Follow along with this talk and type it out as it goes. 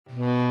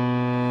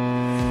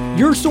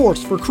Your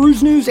source for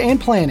cruise news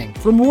and planning.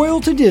 From Royal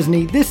to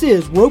Disney, this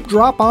is Rope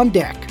Drop on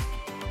Deck.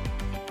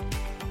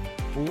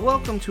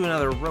 Welcome to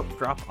another Rope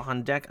Drop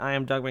on Deck. I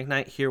am Doug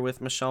McKnight here with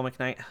Michelle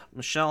McKnight.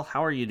 Michelle,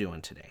 how are you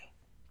doing today?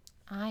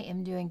 I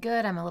am doing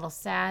good. I'm a little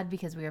sad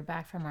because we are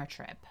back from our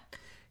trip.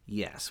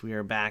 Yes, we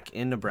are back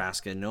in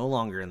Nebraska, no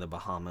longer in the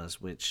Bahamas,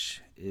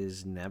 which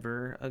is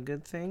never a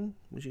good thing.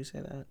 Would you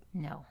say that?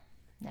 No,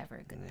 never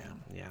a good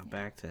thing. Yeah,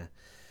 back to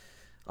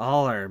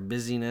all our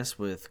busyness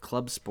with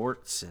club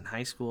sports and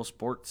high school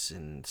sports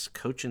and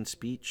coach and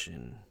speech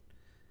and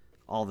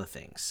all the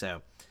things.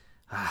 So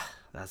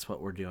that's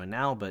what we're doing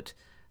now. But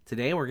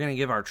today we're going to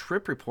give our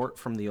trip report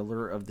from the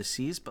Allure of the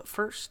Seas. But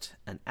first,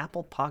 an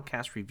Apple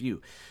Podcast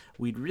review.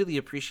 We'd really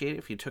appreciate it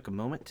if you took a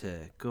moment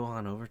to go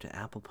on over to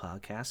Apple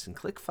Podcasts and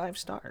click 5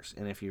 stars.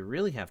 And if you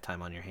really have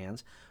time on your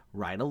hands,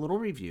 write a little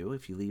review.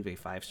 If you leave a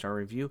 5-star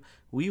review,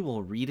 we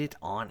will read it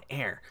on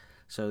air.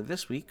 So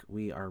this week,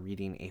 we are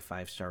reading a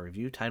 5-star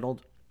review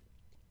titled,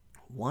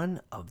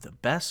 One of the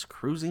Best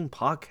Cruising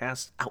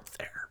Podcasts Out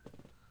There.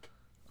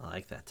 I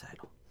like that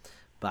title.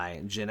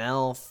 By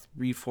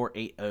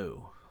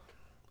Janelle3480.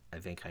 I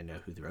think I know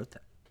who wrote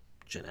that.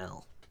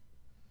 Janelle.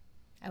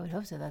 I would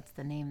hope so. That's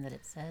the name that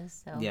it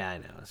says. So. Yeah, I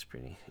know. It's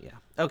pretty, yeah.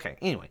 Okay,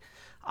 anyway.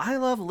 I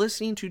love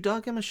listening to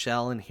Doug and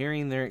Michelle and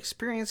hearing their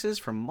experiences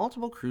from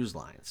multiple cruise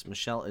lines.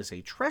 Michelle is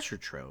a treasure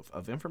trove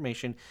of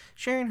information,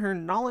 sharing her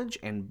knowledge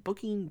and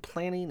booking,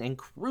 planning, and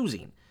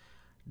cruising.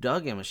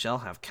 Doug and Michelle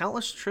have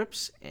countless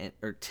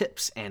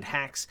tips and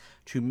hacks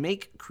to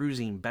make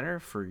cruising better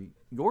for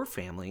your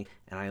family,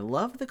 and I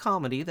love the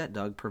comedy that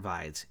Doug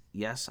provides.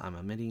 Yes, I'm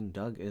admitting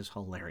Doug is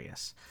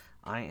hilarious.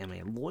 I am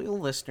a loyal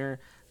listener,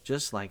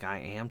 just like I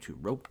am to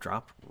Rope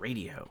Drop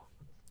Radio.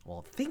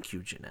 Well, thank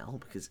you, Janelle,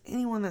 because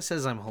anyone that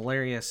says I'm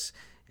hilarious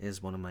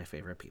is one of my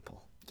favorite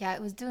people. Yeah,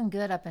 it was doing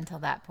good up until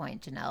that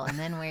point, Janelle, and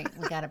then we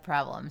got a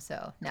problem.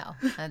 So, no,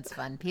 that's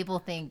fun. People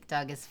think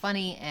Doug is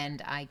funny,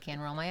 and I can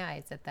roll my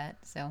eyes at that.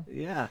 So,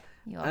 yeah,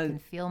 you all can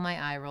feel my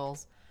eye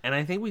rolls. And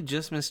I think we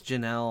just missed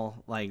Janelle,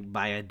 like,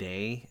 by a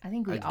day. I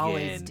think we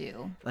always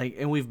do. Like,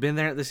 and we've been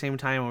there at the same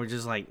time, and we're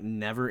just, like,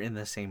 never in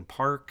the same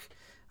park.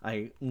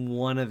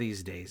 One of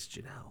these days,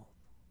 Janelle,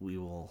 we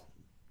will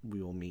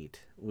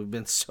meet. We've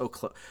been so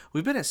close.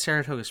 We've been at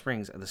Saratoga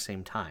Springs at the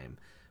same time,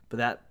 but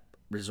that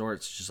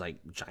resort's just like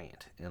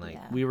giant, and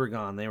we were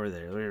gone, they were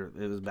there.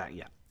 It was back.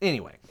 Yeah.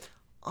 Anyway,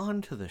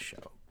 on to the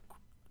show.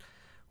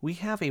 We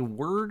have a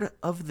word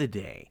of the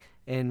day,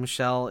 and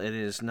Michelle, it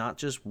is not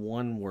just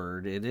one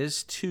word; it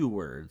is 2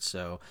 words.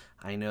 So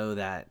I know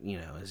that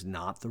is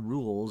not the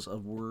rules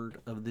of word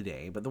of the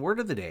day, but the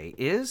word of the day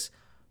is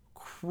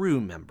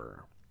crew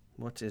member.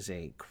 What is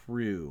a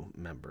crew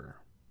member?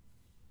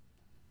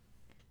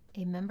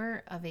 A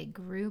member of a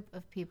group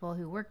of people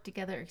who work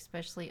together,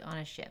 especially on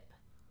a ship.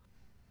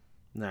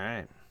 All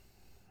right.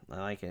 I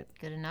like it.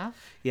 Good enough?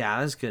 Yeah,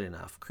 that's good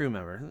enough. Crew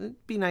member.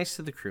 Be nice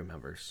to the crew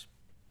members.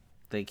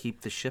 They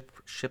keep the ship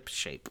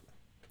shape.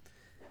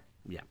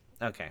 Yeah.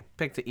 Okay.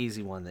 Pick the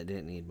easy one that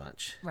didn't need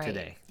much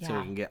today, so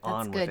we can get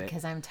on with it. That's good,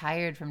 because I'm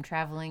tired from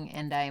traveling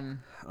and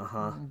I'm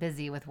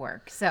busy with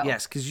work. So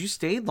yes, because you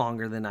stayed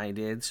longer than I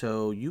did,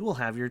 so you will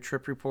have your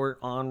trip report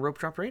on Rope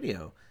Drop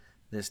Radio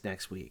this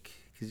next week.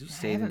 You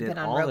I haven't been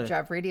on Rope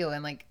Drop Radio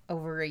in like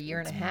over a year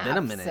and a half. Been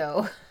a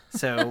minute.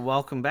 So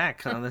welcome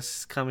back on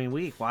this coming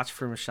week. Watch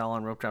for Michelle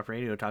on Rope Drop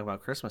Radio talk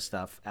about Christmas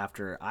stuff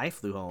after I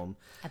flew home.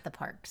 At the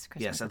parks.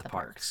 Christmas at the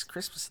parks.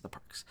 Christmas at the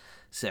parks.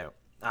 So,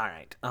 all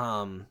right.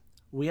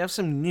 We have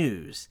some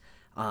news.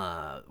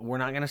 We're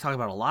not going to talk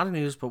about a lot of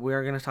news, but we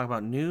are going to talk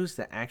about news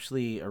that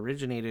actually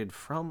originated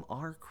from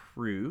our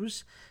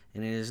cruise.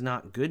 And it is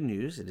not good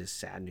news. It is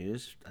sad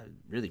news.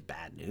 Really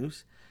bad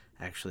news,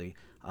 actually.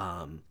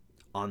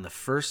 On the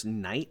first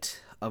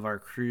night of our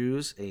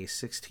cruise, a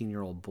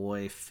 16-year-old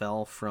boy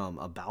fell from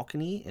a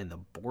balcony in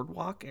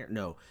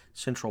the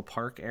Central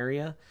Park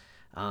area.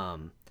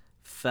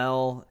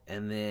 Fell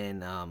and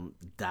then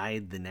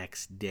died the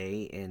next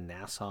day in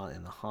Nassau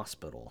in the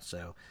hospital.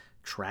 So,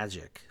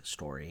 tragic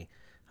story.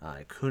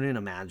 I couldn't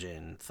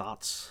imagine.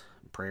 Thoughts,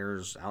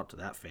 prayers out to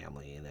that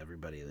family and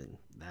everybody in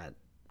that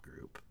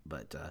group.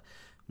 But,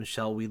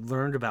 Michelle, we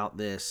learned about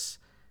this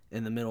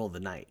in the middle of the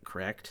night,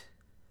 correct?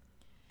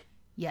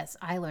 Yes,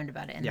 I learned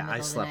about it in the middle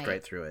of the night. I slept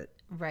right through it.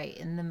 Right,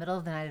 in the middle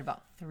of the night at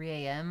about 3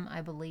 a.m., I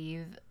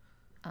believe,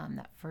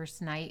 that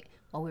first night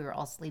while we were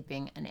all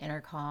sleeping, an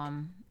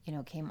intercom,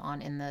 came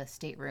on in the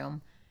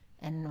stateroom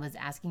and was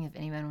asking if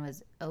anyone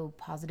was O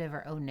positive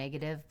or O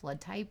negative blood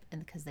type,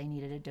 and because they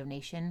needed a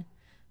donation.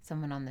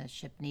 Someone on the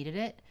ship needed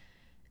it,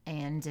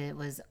 and it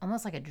was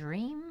almost like a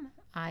dream.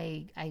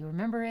 I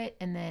remember it,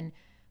 and then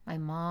my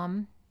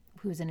mom,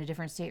 who was in a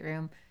different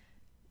stateroom,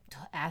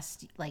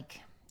 asked,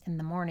 in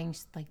the morning,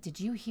 she's like, did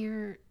you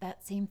hear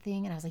that same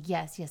thing? And I was like,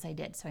 yes, I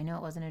did. So I know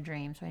it wasn't a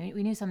dream. So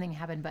we knew something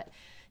happened, but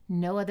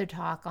no other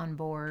talk on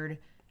board.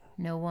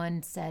 No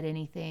one said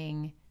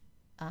anything.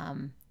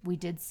 We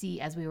did see,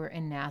 as we were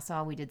in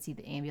Nassau, we did see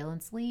the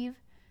ambulance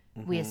leave.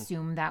 Mm-hmm. We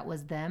assumed that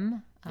was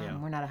them.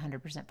 We're not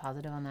 100%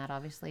 positive on that,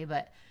 obviously,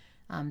 but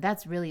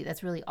That's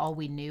really all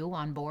we knew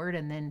on board.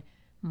 And then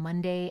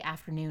Monday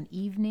afternoon,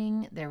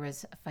 evening, there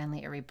was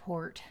finally a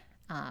report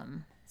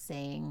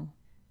saying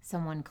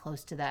someone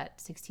close to that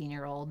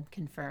 16-year-old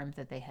confirmed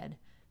that they had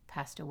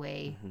passed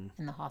away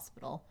in the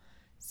hospital.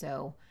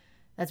 So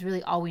that's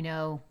really all we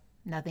know.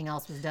 Nothing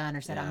else was done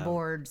or said on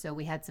board. So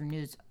we had some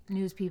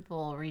news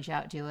people reach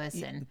out to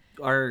us, and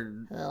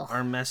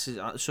our message.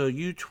 So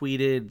you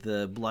tweeted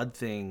the blood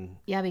thing.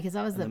 Yeah, because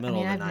I was I've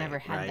never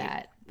had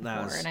that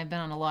before, and I've been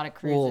on a lot of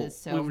cruises.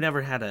 So we've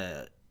never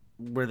had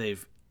where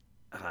they've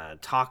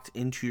talked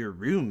into your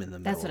room in the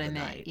middle of the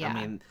night. Yeah, I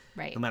mean,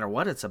 no matter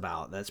what it's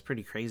about, that's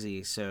pretty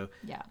crazy. So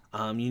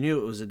you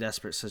knew it was a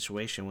desperate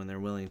situation when they're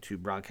willing to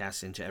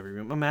broadcast into every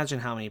room. Imagine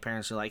how many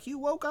parents are like, "You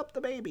woke up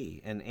the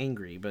baby," and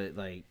angry, but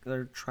like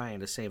they're trying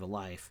to save a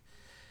life,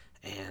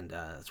 and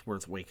it's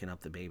worth waking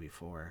up the baby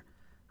for.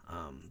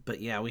 But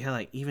yeah, we had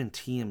like even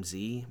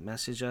TMZ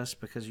message us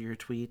because of your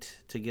tweet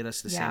to get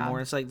us to say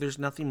more. It's like there's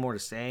nothing more to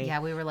say. Yeah,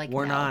 we were like,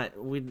 we're not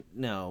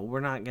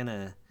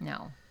gonna.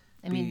 No,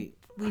 I mean.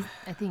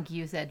 I think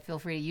you said feel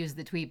free to use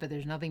the tweet, but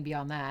there's nothing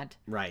beyond that.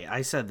 Right,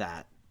 I said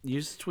that.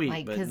 Use the tweet,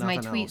 but because my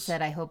tweet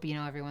said, "I hope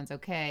everyone's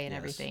okay and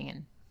everything,"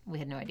 and we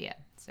had no idea.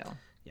 So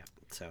yeah,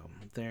 so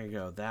there you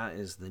go. That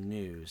is the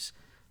news.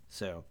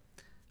 So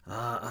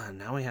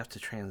now we have to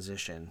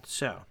transition.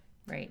 So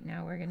right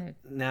now we're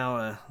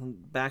gonna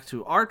back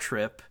to our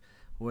trip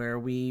where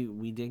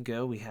we did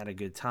go. We had a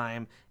good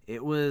time.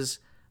 It was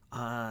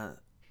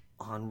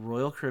on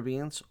Royal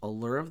Caribbean's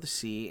Allure of the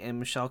Sea. And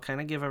Michelle, kind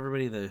of give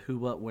everybody the who,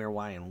 what, where,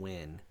 why, and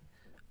when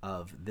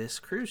of this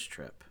cruise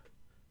trip.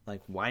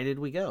 Like, why did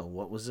we go?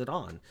 What was it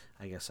on?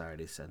 I guess I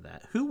already said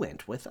that. Who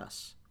went with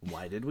us?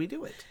 Why did we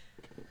do it?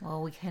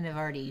 Well, we kind of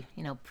already,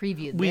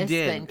 previewed this. We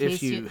did, but in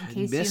case you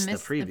missed the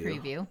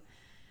preview.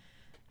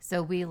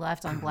 So we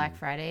left on Black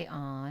Friday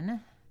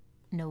on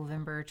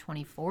November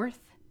 24th.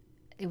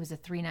 It was a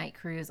 3-night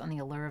cruise on the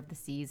Allure of the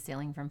Seas,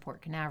 sailing from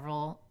Port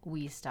Canaveral.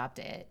 We stopped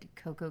at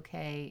Coco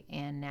Cay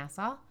and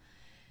Nassau.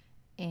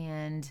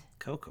 And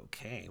Coco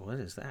Cay, what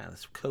is that?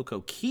 It's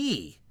Coco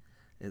Key.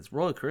 It's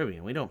Royal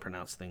Caribbean. We don't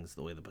pronounce things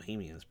the way the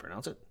Bohemians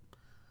pronounce it.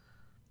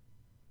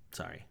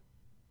 Sorry.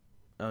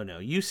 Oh no,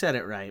 you said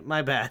it right.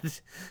 My bad.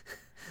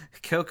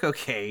 Coco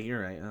Cay,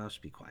 you're right. I'll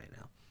just be quiet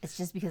now. It's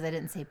just because I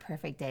didn't say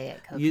perfect day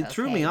at Coco You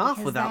threw Cay, me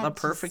off without the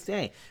perfect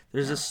day.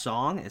 There's a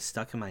song, it's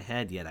stuck in my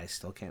head, yet I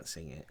still can't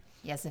sing it.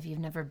 Yes, if you've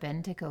never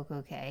been to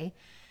Coco Cay.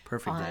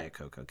 Perfect day at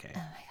Coco Cay. Oh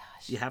my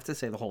gosh. You have to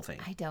say the whole thing.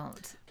 I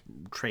don't.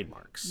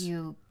 Trademarks.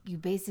 You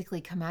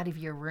basically come out of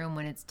your room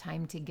when it's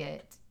time to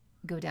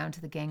go down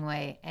to the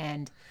gangway,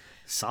 and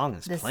song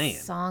is playing.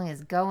 The song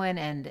is going,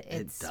 and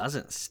it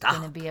doesn't stop.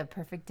 Going to be a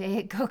perfect day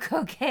at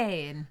Coco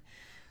Cay, and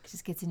it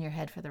just gets in your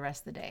head for the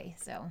rest of the day.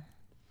 So,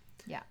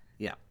 yeah.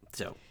 Yeah.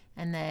 So.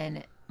 And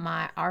then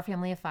our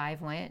family of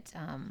 5 went.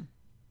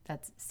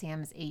 That's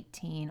Sam's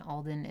 18,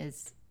 Alden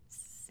is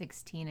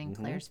 16, and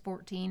Claire's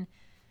 14.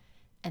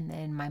 And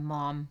then my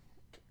mom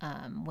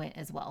went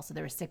as well. So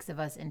there were 6 of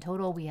us in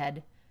total. We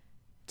had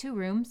 2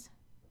 rooms.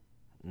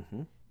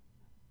 Mm-hmm.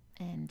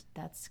 And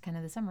that's kind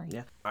of the summary.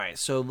 Yeah. All right.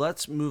 So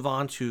let's move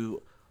on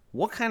to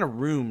what kind of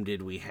room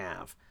did we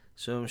have?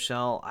 So,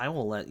 Michelle, I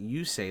will let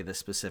you say the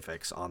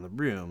specifics on the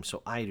room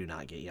so I do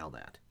not get yelled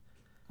at.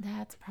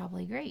 That's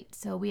probably great.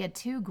 So we had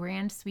 2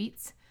 grand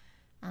suites.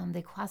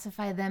 They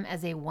classify them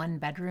as a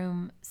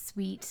 1-bedroom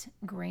suite,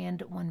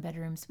 grand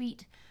 1-bedroom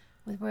suite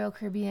with Royal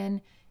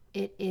Caribbean.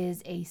 It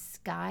is a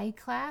Sky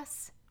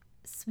class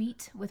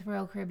suite with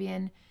Royal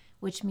Caribbean,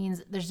 which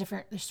means there's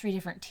 3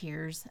 different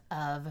tiers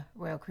of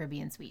Royal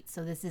Caribbean suites.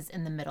 So this is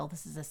in the middle.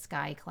 This is a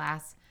Sky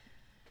class.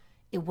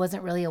 It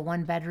wasn't really a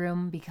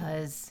 1-bedroom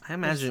because I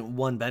imagine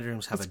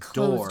 1-bedrooms have a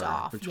door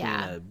between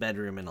a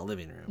bedroom and a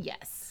living room.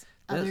 Yes.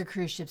 Other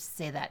cruise ships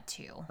say that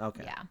too.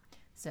 Okay. Yeah.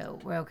 So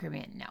Royal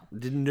Caribbean, no.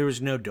 There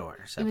was no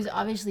door. It was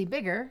obviously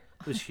bigger.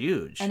 It was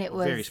huge. And it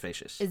was very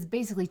spacious. It's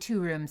basically 2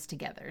 rooms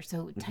together.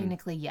 So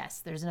technically, yes,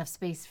 there's enough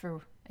space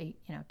for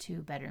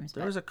 2 bedrooms.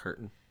 There was a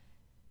curtain.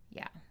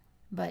 Yeah.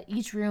 But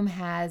each room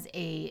has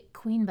a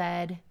queen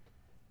bed,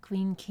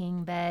 queen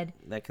king bed.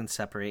 That can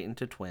separate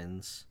into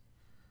twins.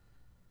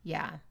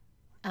 Yeah.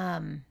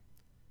 And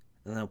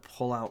then a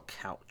pull-out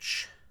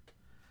couch.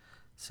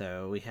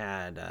 So we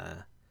had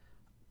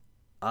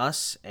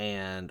us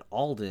and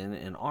Alden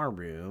in our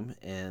room,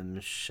 and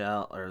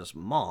Michelle's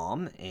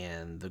mom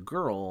and the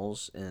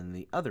girls in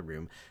the other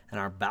room, and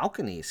our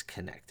balconies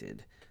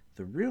connected.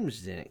 The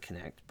rooms didn't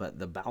connect, but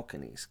the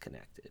balconies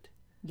connected.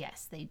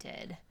 Yes, they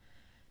did.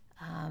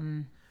 We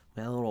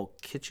had a little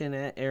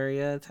kitchenette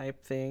area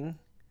type thing.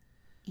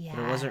 Yeah.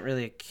 But it wasn't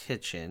really a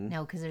kitchen.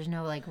 No, because there's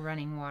no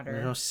running water.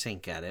 There's no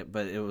sink at it,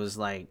 but it was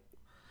like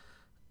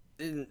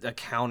a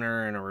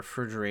counter and a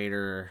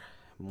refrigerator,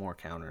 more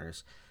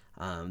counters.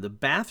 The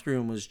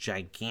bathroom was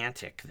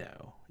gigantic,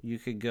 though. You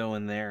could go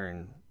in there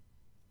and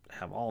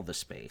have all the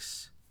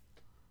space.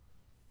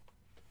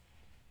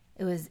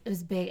 It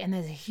was big, and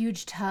there's a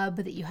huge tub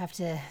that you have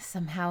to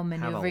somehow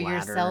maneuver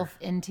yourself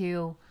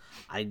into.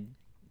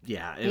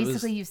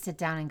 Basically, you sit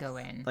down and go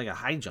in. Like a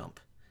high jump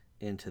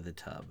into the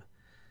tub.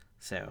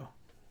 So,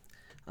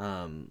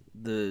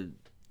 the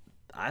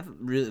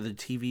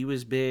TV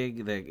was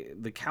big.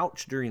 The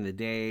couch during the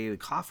day, the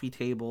coffee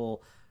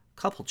table,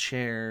 couple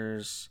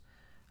chairs,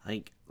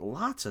 like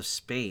lots of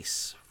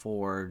space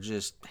for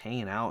just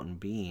hanging out and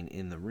being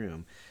in the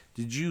room.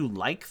 Did you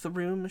like the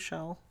room,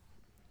 Michelle?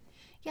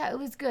 Yeah, it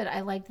was good.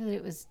 I liked that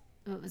it was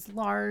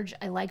large.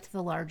 I liked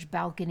the large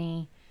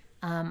balcony.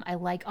 I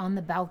like on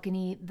the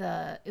balcony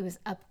it was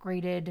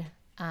upgraded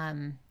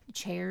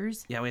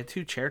chairs. Yeah, we had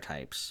 2 chair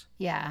types.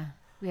 Yeah,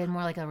 we had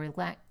more like a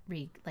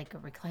like a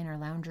recliner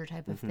lounger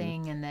type of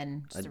thing, and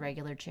then just the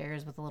regular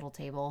chairs with a little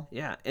table.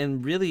 Yeah,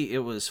 and really it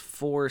was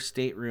 4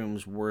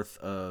 staterooms worth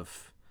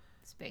of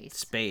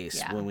Space.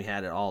 Yeah. when we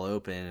had it all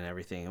open and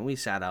everything, and we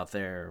sat out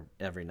there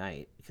every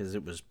night because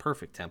it was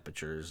perfect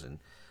temperatures and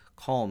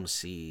calm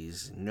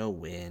seas, no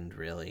wind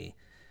really.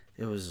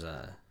 It was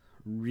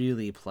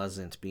really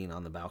pleasant being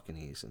on the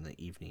balconies in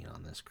the evening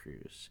on this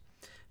cruise.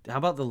 How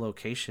about the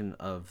location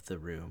of the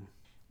room?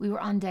 We were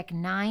on deck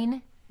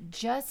 9,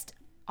 just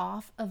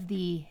off of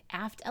the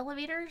aft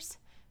elevators,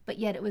 but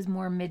yet it was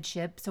more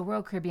midship. So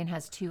Royal Caribbean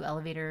has 2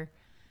 elevator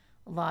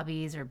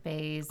lobbies or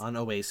bays On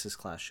Oasis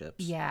class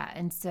ships. Yeah,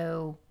 and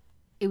so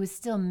it was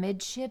still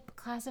midship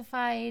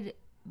classified,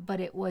 but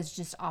it was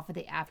just off of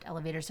the aft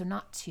elevator, so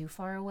not too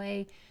far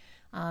away.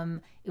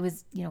 It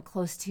was,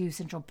 close to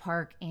Central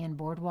Park and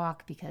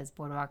Boardwalk, because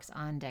Boardwalk's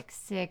on deck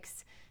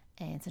 6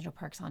 and Central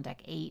Park's on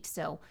deck 8.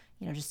 So,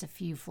 just a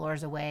few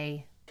floors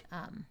away.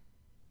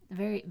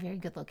 Very, very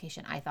good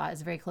location, I thought. It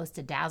was very close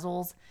to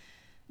Dazzles.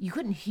 You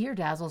couldn't hear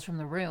Dazzles from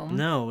the room.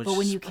 No, but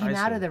when you came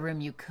out of the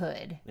room, you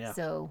could. Yeah.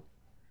 So,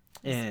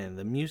 and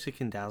the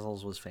music in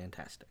Dazzles was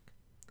fantastic.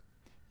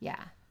 yeah,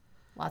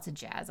 lots of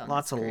jazz on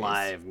Lots this of cruise.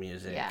 live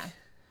music. Yeah.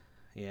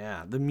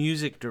 Yeah, the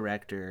music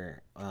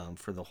director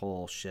for the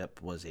whole ship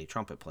was a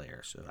trumpet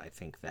player, so I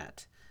think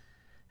that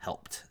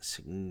helped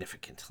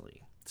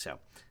significantly. So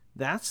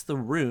that's the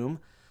room.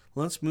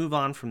 Let's move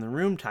on from the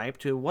room type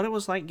to what it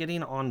was like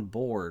getting on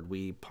board.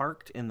 We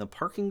parked in the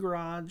parking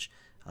garage,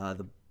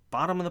 the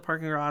bottom of the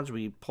parking garage.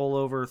 We pull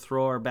over,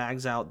 throw our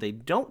bags out. They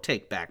don't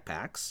take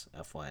backpacks,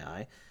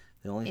 FYI.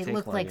 They only take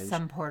looked luggage. like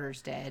some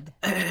porters did.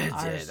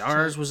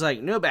 Ours was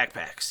like no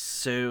backpacks.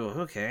 So,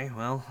 okay,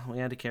 well, we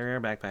had to carry our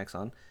backpacks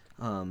on.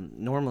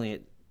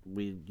 Normally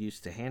we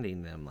used to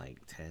handing them like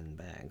 10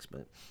 bags,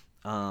 but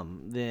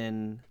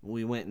then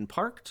we went and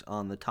parked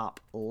on the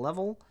top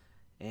level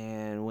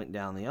and went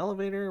down the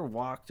elevator,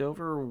 walked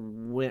over,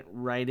 went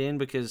right in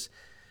because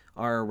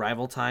our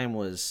arrival time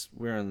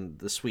we're in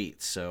the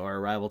suites, so our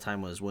arrival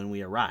time was when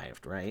we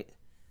arrived, right?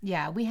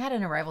 Yeah, we had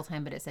an arrival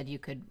time, but it said you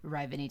could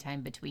arrive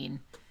anytime between,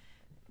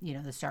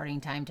 the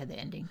starting time to the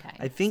ending time.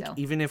 I think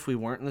even if we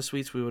weren't in the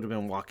suites, we would have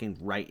been walking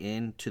right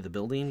into the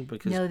building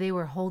because... No, they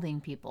were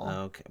holding people.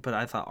 Okay, but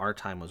I thought our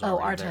time was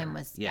already our there. time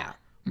was... Yeah,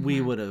 Mm-hmm.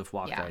 we would have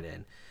walked Yeah. right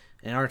in.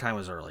 And our time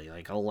was early,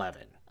 like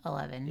 11.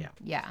 11.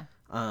 Yeah.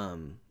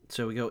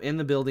 So we go in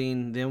the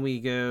building, then we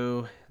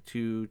go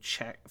to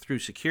check through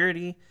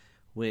security,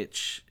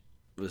 which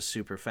was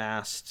super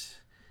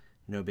fast,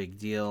 no big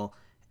deal.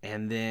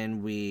 And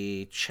then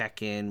we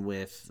check in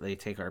they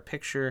take our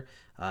picture.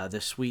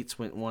 The suites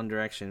went one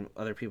direction,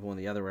 other people in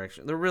the other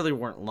direction. There really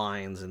weren't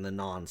lines in the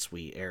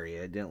non-suite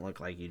area. It didn't look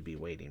like you'd be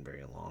waiting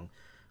very long.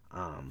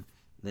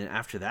 Then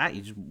after that,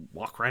 you just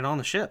walk right on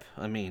the ship.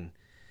 I mean,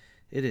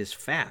 it is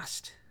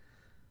fast.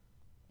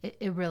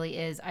 It really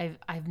is.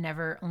 I've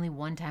never, only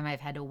one time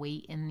I've had to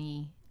wait in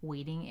the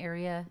waiting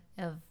area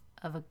of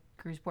a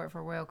cruise port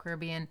for Royal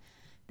Caribbean.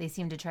 They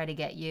seem to try to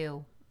get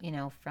you, they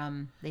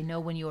know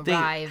when you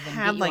arrive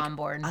and get you on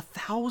board.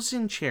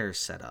 1,000 chairs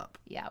set up.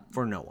 Yeah.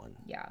 For no one.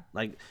 Yeah.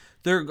 Like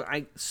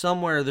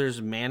somewhere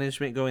there's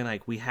management going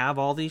like, we have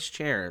all these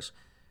chairs,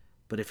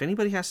 but if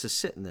anybody has to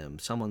sit in them,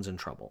 someone's in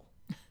trouble.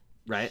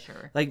 Right?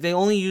 Sure. Like they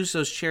only use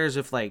those chairs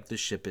if like the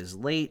ship is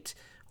late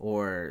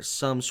or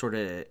some sort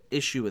of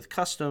issue with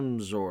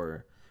customs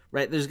or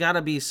right. There's got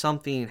to be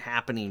something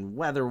happening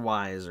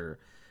weather-wise or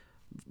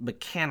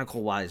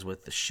mechanical-wise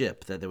with the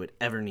ship that they would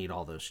ever need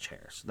all those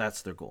chairs.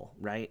 That's their goal,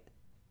 right?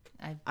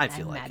 I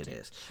feel like it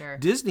is. Sure.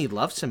 Disney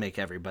loves to make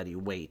everybody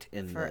wait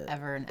in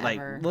Forever and like,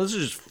 ever. let's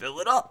just fill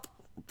it up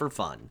for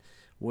fun.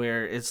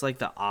 Where it's like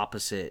the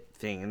opposite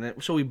thing. And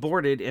then, so we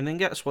boarded, and then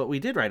guess what we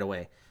did right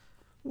away?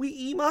 We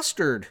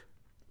e-mustered.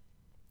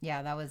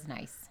 Yeah, that was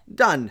nice.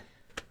 Done.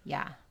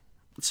 Yeah.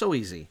 It's so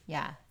easy.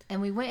 Yeah.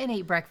 And we went and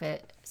ate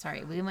breakfast.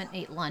 Sorry, we went and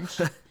ate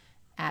lunch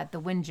at the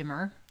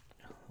Windjammer.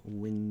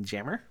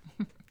 Windjammer?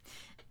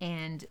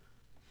 And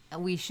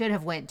we should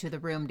have went to the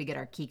room to get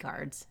our key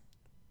cards.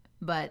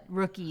 But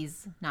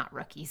not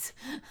rookies,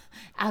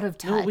 out of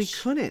touch. No, we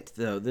couldn't,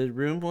 though. The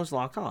room was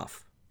locked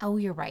off. Oh,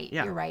 you're right.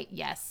 Yeah. You're right.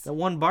 Yes. The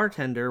one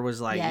bartender was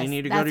like, Yes, you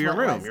need to go that's to your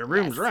what it room. was. Your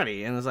room's Yes.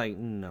 ready. And it's like,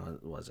 no,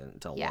 it wasn't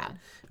until 1.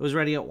 It was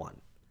ready at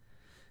 1.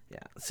 Yeah.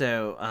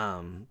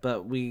 So,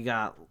 but we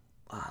got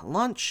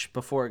lunch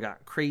before it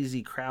got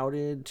crazy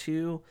crowded,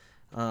 too.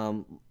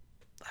 I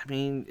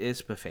mean,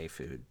 it's buffet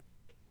food.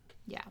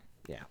 Yeah.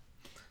 Yeah.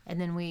 And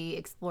then we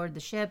explored the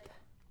ship.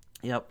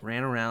 Yep.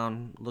 Ran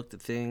around, looked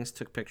at things,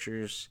 took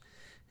pictures.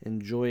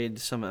 enjoyed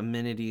some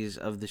amenities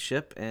of the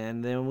ship,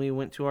 and then we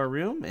went to our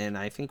room, and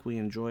I think we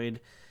enjoyed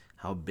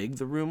how big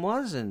the room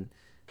was, and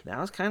that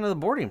was kind of the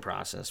boarding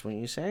process,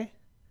 wouldn't you say?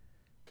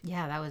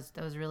 Yeah, that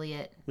was really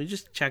it. We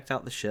just checked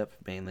out the ship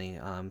mainly.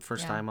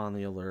 First time on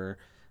the Allure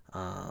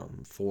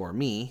for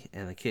me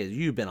and the kids.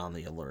 You've been on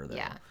the Allure though.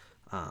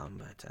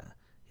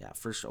 Yeah.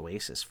 First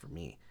Oasis for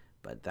me.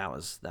 But that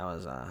was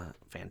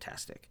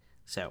fantastic.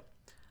 So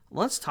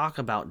let's talk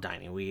about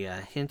dining. We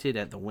hinted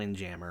at the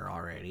Windjammer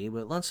already,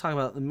 but let's talk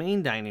about the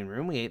main dining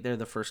room. We ate there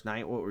the first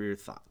night. What were your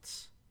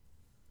thoughts?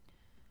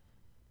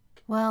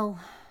 Well,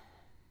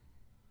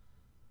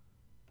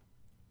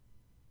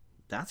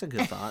 that's a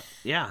good thought.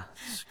 Yeah,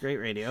 it's great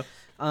radio.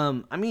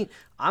 I mean,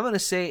 I'm going to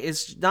say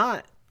it's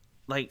not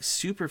like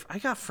super. I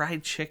got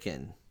fried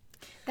chicken.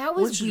 that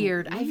was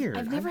weird. weird.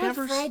 I've never had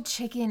fried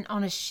chicken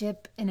on a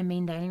ship in a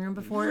main dining room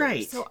before.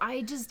 Right. So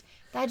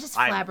that just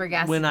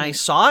flabbergasted When me. I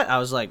saw it, I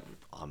was like,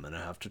 I'm going to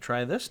have to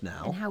try this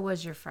now. And how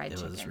was your fried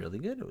chicken? It was really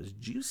good. It was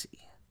juicy.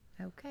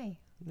 Okay.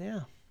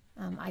 Yeah.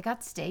 I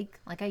got steak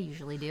like I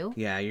usually do.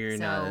 Yeah,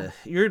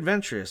 you're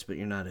adventurous, but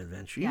you're not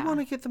adventurous. Yeah. You want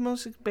to get the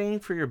most bang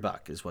for your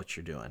buck is what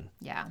you're doing.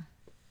 Yeah.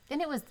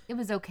 And it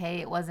was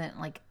okay. It wasn't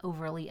like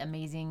overly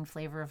amazing,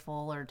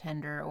 flavorful or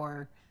tender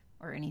or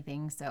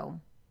anything. So,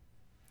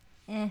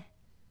 Yeah.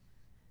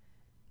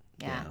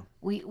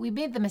 We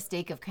made the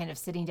mistake of kind of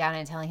sitting down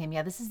and telling him,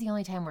 yeah, this is the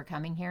only time we're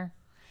coming here.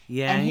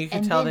 Yeah, and you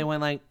can tell they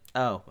went like,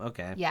 oh,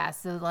 okay. Yeah,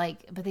 so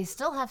but they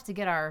still have to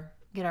get our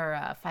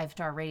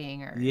 5-star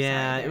rating or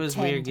it was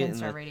 10, weird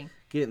 10-star rating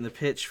getting the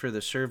pitch for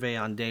the survey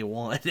on day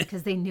one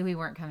because they knew we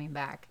weren't coming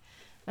back.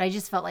 But I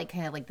just felt like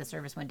kind of like the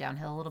service went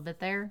downhill a little bit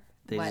there.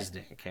 They just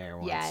didn't care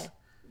once.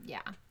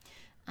 Yeah.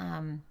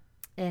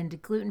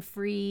 And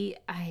gluten-free,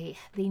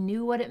 they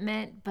knew what it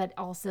meant, but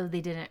also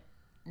they didn't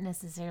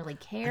necessarily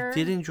care. I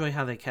did enjoy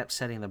how they kept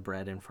setting the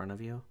bread in front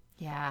of you.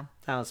 Yeah.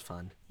 That was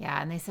fun.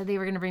 Yeah, and they said they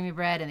were going to bring me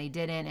bread, and they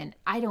didn't. And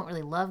I don't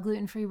really love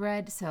gluten-free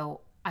bread,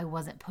 so I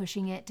wasn't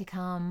pushing it to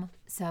come.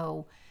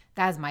 So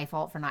that was my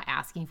fault for not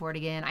asking for it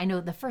again. I know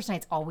the first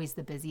night's always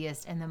the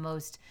busiest and the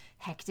most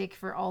hectic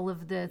for all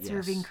of the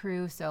serving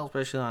crew. So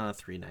especially on a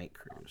 3-night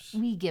cruise.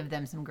 We give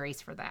them some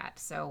grace for that.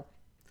 So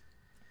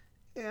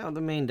yeah, the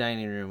main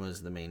dining room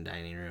was the main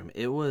dining room.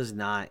 It was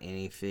not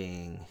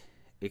anything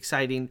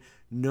exciting.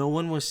 No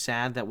one was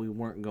sad that we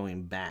weren't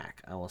going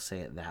back. I will say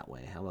it that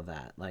way. How about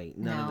that? Like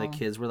none of the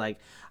kids were like,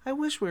 I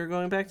wish we were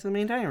going back to the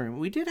main dining room.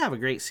 We did have a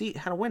great seat.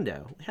 Had a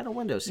window. We had a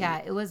window seat.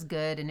 Yeah, it was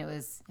good, and it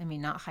was,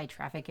 not high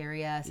traffic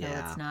area, so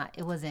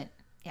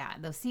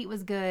the seat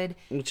was good,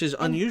 which is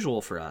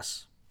unusual for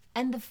us.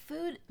 And the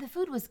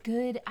food was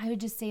good. I would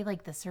just say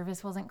like the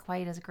service wasn't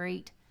quite as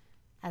great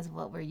as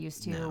what we're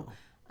used to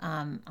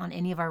on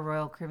any of our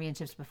Royal Caribbean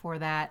ships before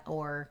that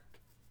or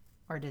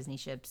Disney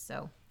ships.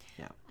 So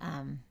yeah.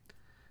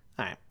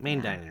 All right,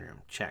 main dining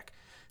room, check.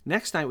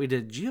 Next night we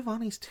did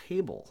Giovanni's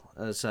table.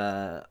 As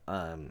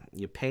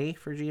you pay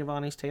for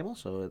Giovanni's table,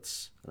 so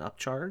it's an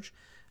upcharge.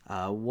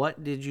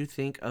 What did you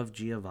think of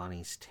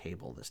Giovanni's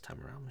table this time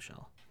around,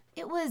 Michelle?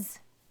 It was,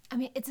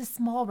 it's a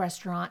small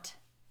restaurant.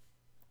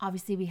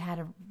 Obviously, we had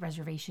a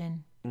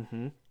reservation.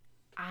 Mm-hmm.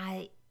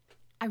 I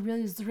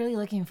really was really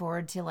looking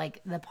forward to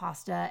like the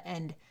pasta,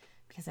 and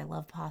because I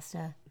love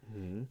pasta,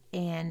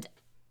 and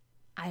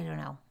I don't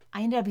know.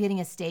 I ended up getting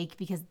a steak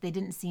because they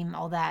didn't seem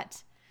all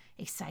that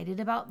excited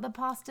about the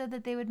pasta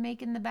that they would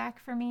make in the back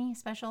for me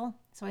special.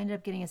 So I ended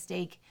up getting a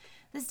steak.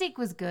 The steak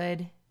was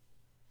good.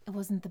 It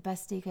wasn't the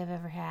best steak I've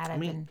ever had.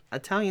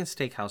 Italian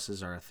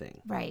steakhouses are a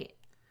thing. Right.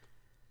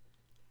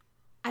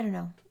 I don't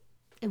know.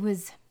 It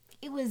was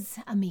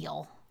a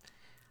meal.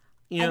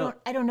 I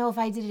don't know if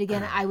I did it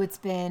again, I would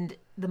spend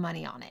the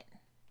money on it.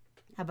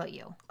 How about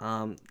you?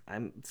 I'm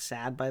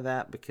sad by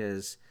that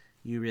because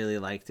you really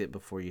liked it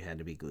before you had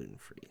to be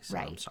gluten-free. So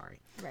right. I'm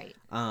sorry. Right.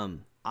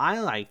 I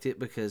liked it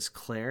because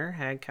Claire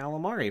had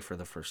calamari for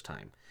the first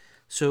time.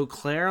 So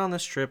Claire on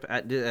this trip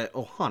at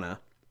Ohana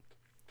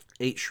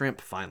ate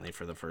shrimp finally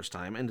for the first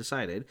time and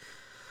decided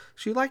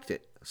she liked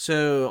it.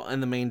 So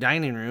in the main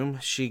dining room,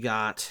 she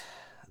got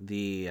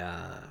the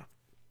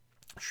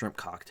shrimp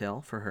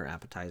cocktail for her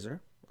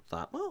appetizer.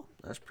 Thought, well,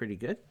 that's pretty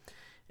good.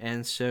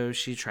 And so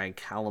she tried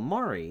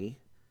calamari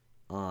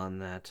on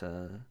that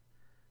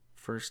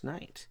first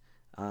night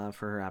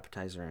for her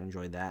appetizer. I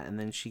enjoyed that. And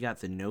then she got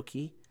the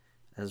gnocchi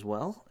as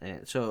well.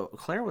 And so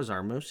Claire was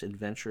our most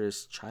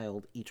adventurous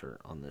child eater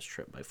on this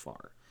trip by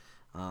far.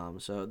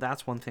 So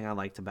that's one thing I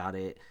liked about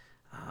it.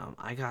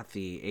 I got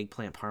the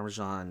eggplant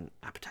parmesan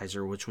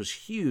appetizer, which was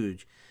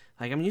huge.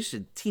 Like, I'm used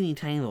to teeny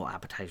tiny little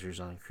appetizers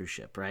on a cruise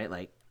ship, right?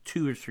 Like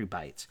 2 or 3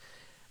 bites.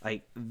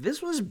 Like,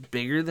 this was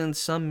bigger than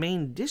some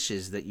main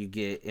dishes that you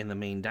get in the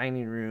main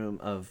dining room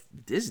of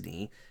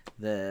Disney.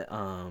 The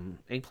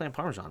eggplant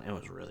parmesan, it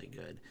was really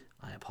good.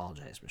 I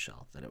apologize,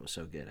 Michelle, that it was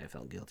so good. I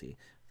felt guilty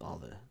with all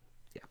the,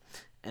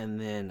 And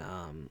then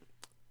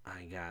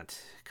I got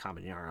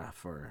carbonara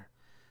for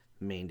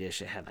main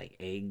dish. It had like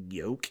egg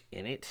yolk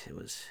in it. It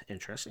was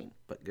interesting,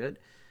 but good.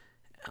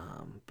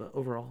 But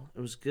overall, it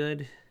was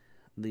good.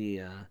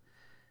 The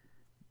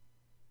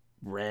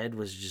bread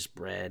was just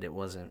bread. It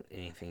wasn't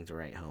anything to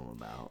write home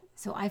about.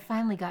 So I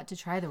finally got to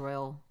try the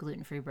Royal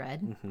gluten-free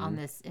bread on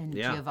this in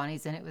Yeah.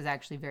 Giovanni's, and it was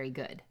actually very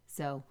good.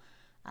 So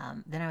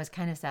then I was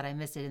kind of sad I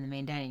missed it in the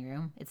main dining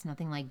room. It's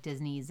nothing like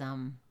Disney's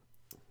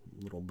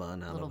Little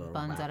bun out little of a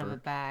buns out of a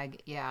wrapper.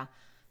 bag. Yeah.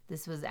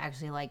 This was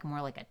actually like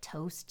more like a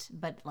toast,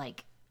 but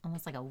like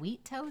almost like a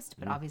wheat toast,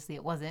 but obviously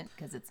it wasn't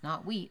because it's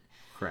not wheat.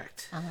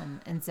 Correct.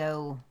 And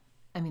so,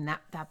 I mean,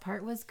 that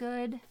part was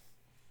good.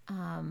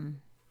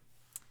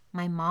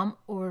 My mom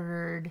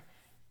ordered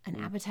an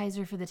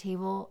appetizer for the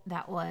table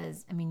that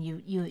was, I mean,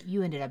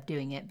 you ended up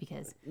doing it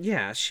because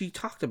Yeah, she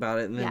talked about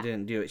it and then Yeah.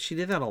 didn't do it. She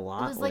did that a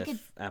lot was like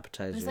with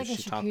appetizers. it was like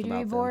a She talked charcuterie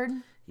about board.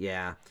 them.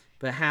 Yeah,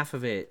 but half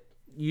of it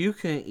you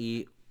couldn't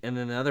eat, and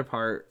then the other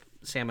part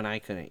Sam and I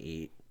couldn't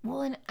eat.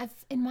 Well,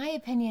 in my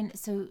opinion,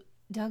 so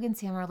Doug and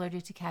Sam are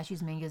allergic to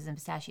cashews, mangoes, and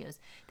pistachios.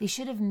 They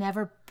should have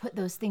never put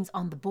those things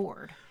on the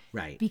board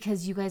Right.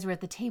 because you guys were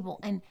at the table.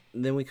 And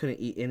Then we couldn't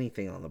eat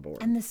anything on the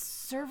board. And the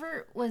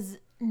server was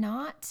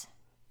not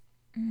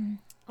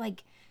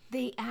like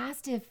they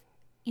asked if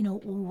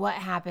what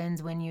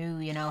happens when you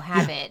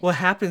have it. What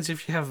happens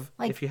if you have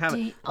Like, if you have do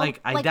it? you- Like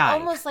I like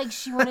died. almost like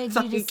she wanted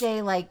you to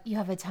say like you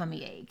have a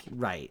tummy ache,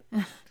 Right.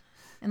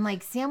 and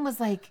like Sam was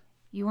like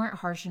you weren't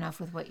harsh enough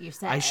with what you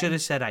said. I should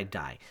have said I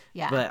die.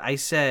 Yeah. But I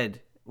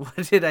said, what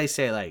did I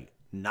say? Like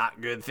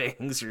not good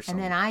things or And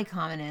something. then I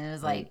commented and it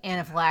was like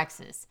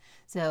anaphylaxis.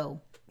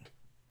 So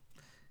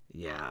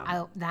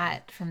yeah.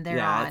 that from there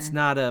Yeah, on, it's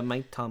not a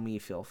my tummy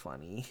feel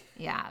funny.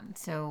 yeah.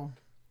 So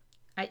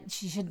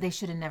they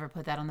should have never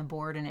put that on the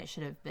board, and it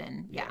should have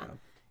been yeah.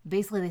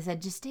 Basically, they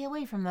said just stay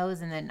away from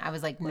those, and then I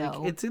was like, no,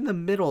 Like, it's in the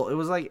middle. It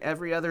was like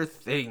every other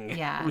thing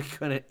Yeah. we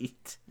couldn't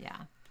eat. yeah.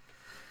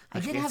 I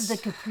did have the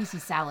caprese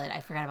salad.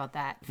 I forgot about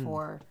that Hmm.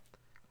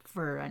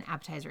 for an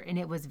appetizer, and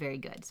it was very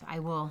good. So I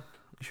will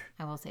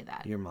say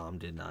that. Your mom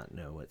did not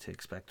know what to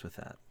expect with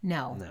that.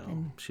 No, No,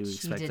 and she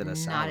expected did a not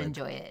salad.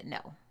 enjoy it.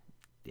 No,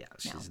 Yeah,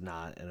 she's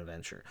not an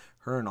adventurer.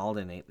 Her and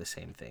Alden ate the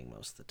same thing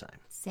most of the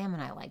time. Sam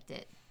and I liked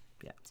it.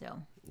 Yeah.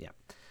 So Yeah.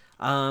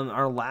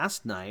 Our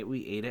last night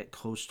we ate at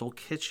Coastal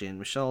Kitchen.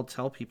 Michelle,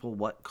 tell people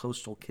what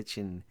Coastal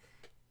Kitchen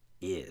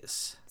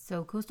is.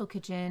 Coastal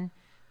Kitchen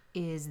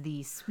is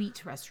the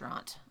sweet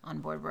restaurant on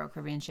board Royal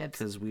Caribbean ships.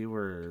 Because we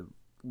were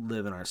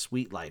living our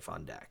sweet life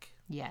on deck.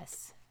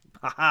 Yes.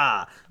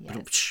 Ha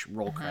Yes.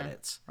 Roll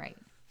credits. Right.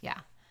 Yeah.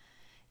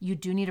 You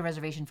do need a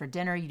reservation for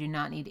dinner. You do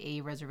not need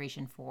a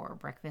reservation for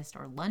breakfast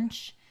or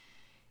lunch.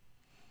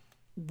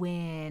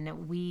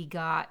 When we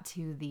got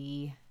to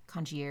the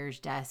concierge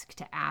desk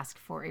to ask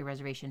for a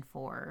reservation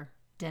for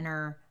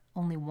dinner,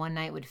 only one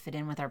night would fit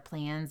in with our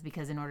plans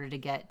because in order to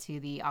get to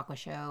the aqua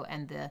show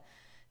and the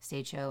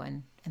stage show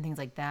and things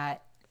like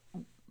that,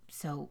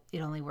 so it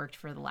only worked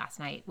for the last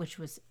night, which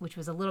was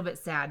a little bit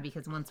sad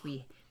because once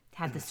we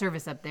had the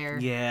service up there,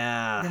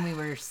 Yeah. then we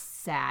were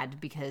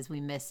sad because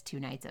we missed 2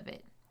 nights of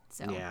it.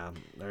 So Yeah.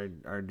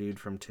 Our dude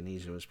from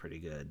Tunisia was pretty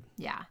good.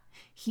 yeah,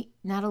 he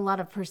not a lot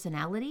of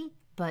personality,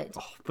 but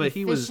But efficient,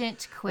 he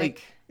was quick.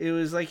 Like, it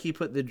was like he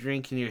put the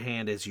drink in your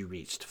hand as you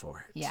reached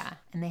for it. Yeah,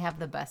 and they have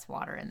the best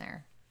water in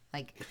there.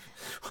 Like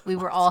we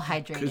were all It's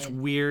hydrated.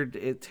 weird.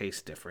 It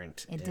tastes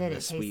different. It in did, the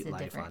it Sweet tasted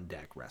Life different. on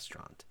Deck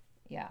restaurant.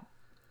 Yeah.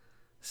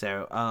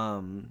 So,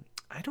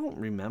 I don't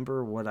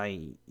remember what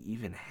I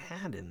even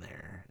had in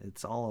there.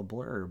 It's all a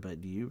blur, but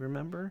do you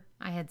remember?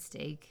 I had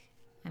steak.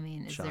 I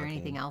mean, is there Shocking.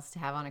 anything else to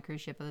have on a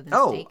cruise ship other than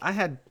Oh, steak? I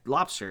had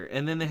lobster,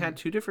 and then they had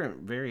 2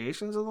 different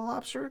variations of the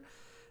lobster.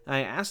 And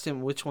I asked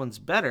him which one's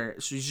better,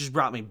 so he just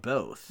brought me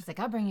both, It's like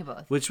I'll bring you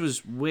both. which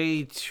was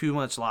way too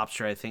much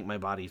lobster, I think my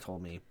body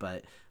told me.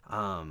 But,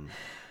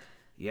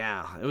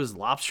 yeah, it was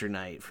lobster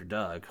night for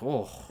Doug.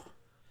 Oh,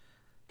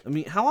 I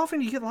mean, how often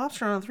do you get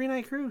lobster on a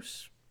 3-night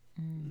cruise?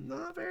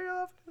 Not very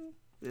often.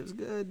 It was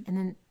good. And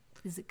then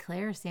is it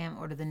Claire or Sam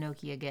ordered the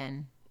gnocchi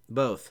again?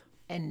 Both.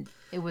 And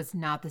it was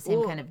not the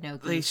same kind of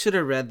gnocchi, They should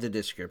have read the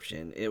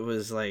description. It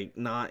was like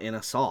not in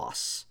a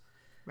sauce.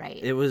 right?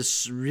 It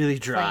was really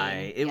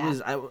dry. Plain, It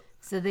yeah. was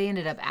So they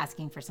ended up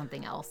asking for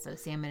something else. So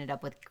Sam ended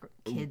up with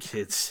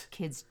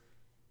kids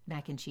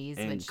mac and cheese,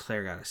 and which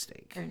Claire got a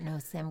steak. or no,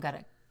 Sam got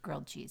a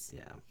grilled cheese.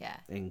 Yeah. Yeah.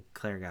 And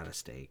Claire got a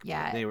steak.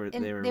 Yeah. They were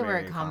and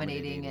very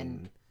accommodating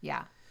and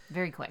yeah,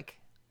 very quick.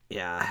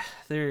 yeah,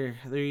 they're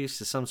used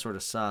to some sort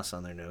of sauce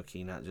on their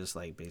gnocchi, not just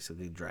like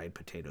basically dried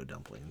potato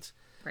dumplings.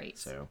 Right.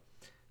 So,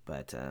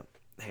 but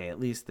hey, at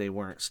least they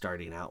weren't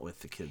starting out with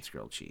the kids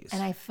grilled cheese.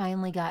 And I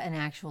finally got an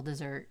actual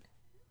dessert.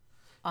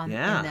 In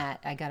that,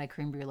 I got a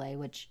creme brulee,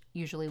 which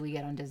usually we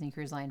get on Disney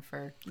Cruise Line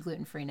for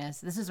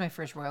gluten-freeness. This is my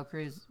first Royal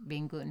Cruise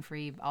being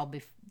gluten-free. All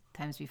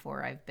times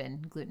before I've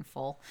been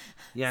gluten-full.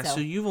 Yeah,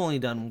 so you've only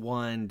done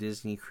one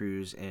Disney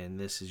cruise, and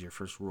this is your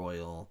first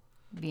Royal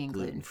being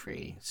gluten-free.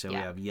 gluten-free. So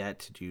yeah. we have yet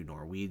to do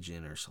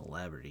Norwegian or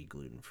Celebrity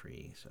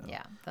gluten-free. So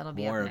Yeah, that'll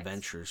be more up next.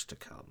 adventures to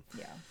come.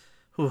 Yeah.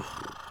 Whew.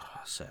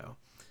 So,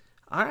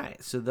 all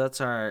right. So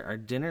that's our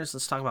dinners.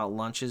 Let's talk about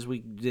lunches. We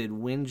did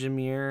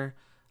Windjammer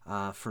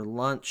for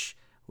lunch.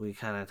 We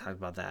kind of talked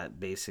about that.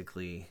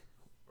 Basically,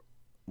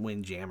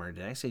 Windjammer.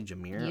 Did I say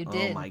Jameer? You Oh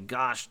did. my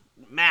gosh,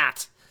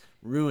 Matt,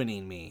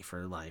 ruining me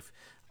for life.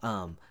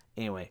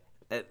 Anyway,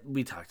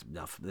 we talked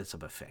enough. It's a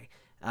buffet.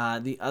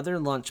 The other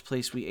lunch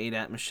place we ate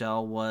at,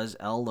 Michelle, was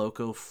El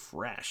Loco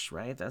Fresh,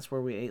 right? That's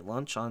where we ate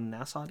lunch on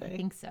Nassau Day. I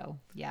think so.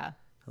 Yeah.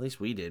 At least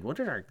we did. What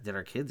did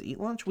our kids eat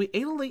lunch? We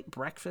ate a late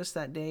breakfast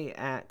that day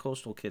at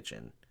Coastal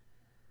Kitchen.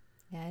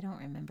 Yeah, I don't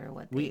remember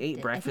what We they ate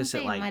did. breakfast I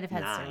think at they like might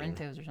have had 9.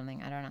 Sorrentos or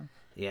something. I don't know.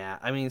 Yeah,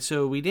 I mean,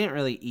 so we didn't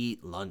really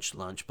eat lunch,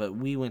 but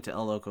we went to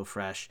El Loco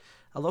Fresh.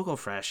 El Loco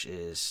Fresh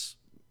is,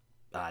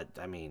 I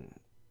mean,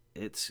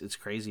 it's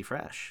crazy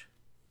fresh.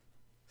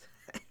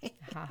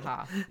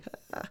 Haha.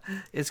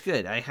 It's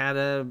good. I had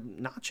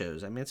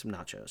nachos. I made some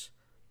nachos.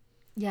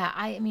 Yeah,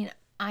 I mean,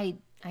 I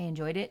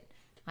enjoyed it.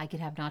 I could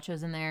have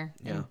nachos in there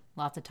and Yeah.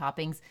 lots of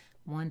toppings.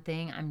 One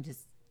thing I'm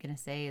just gonna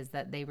say is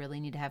that they really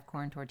need to have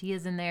corn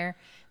tortillas in there.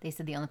 They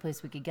said the only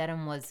place we could get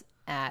them was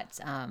at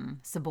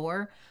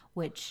Sabor,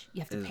 which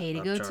you have to Is pay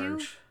to go to.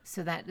 upcharge.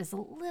 So that is a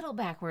little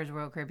backwards,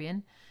 Royal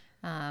Caribbean,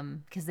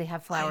 because they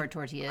have flour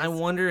tortillas. I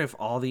wonder if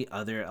all the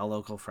other El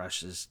Loco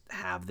Freshes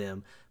have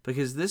them,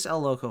 because this El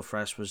Loco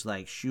Fresh was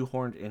like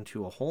shoehorned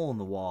into a hole in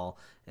the wall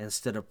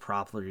instead of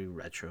properly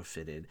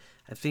retrofitted.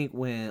 I think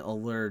when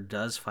Allure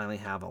does finally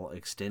have an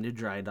extended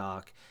dry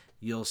dock,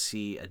 you'll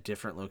see a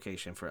different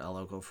location for El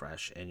Loco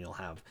Fresh, and you'll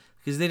have,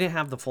 because they didn't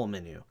have the full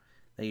menu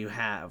that you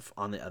have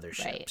on the other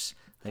ships.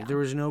 Like there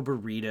was no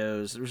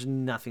burritos, there was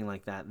nothing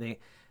like that.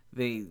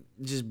 They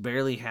just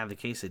barely have the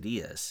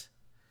quesadillas.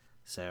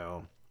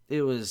 So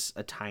it was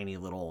a tiny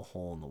little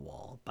hole in the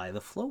wall by the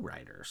Flow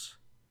Riders.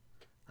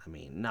 I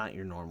mean, not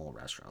your normal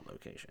restaurant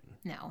location.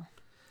 No.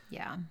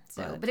 Yeah.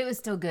 So, but it was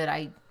still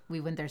good.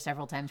 We went there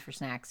several times for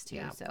snacks too.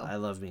 Yeah, So I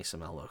love me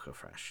some El Loco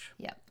Fresh.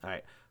 Yep. All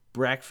right,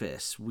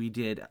 breakfast. We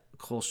did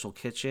Coastal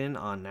Kitchen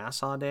on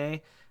Nassau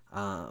Day.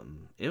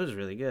 It was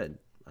really good.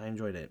 I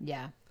enjoyed it.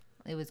 Yeah,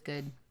 it was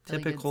good.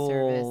 Really good Typical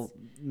service.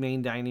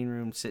 main dining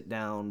room sit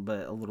down,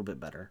 but a little bit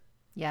better.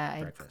 Yeah, I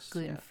had breakfast,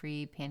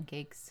 gluten-free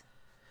pancakes.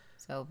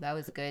 So that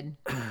was good.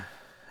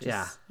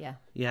 Yeah. Yeah.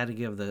 You had to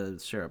give the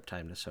syrup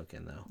time to soak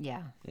in, though.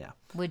 Yeah. Yeah.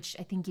 Which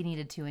I think you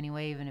needed to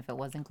anyway, even if it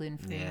wasn't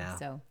gluten-free. Yeah.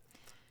 So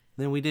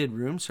Then we did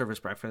room service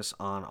breakfast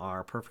on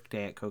our Perfect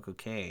Day at Coco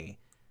Cay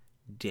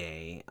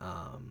day.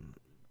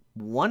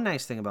 One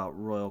nice thing about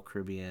Royal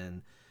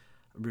Caribbean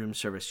room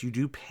service, you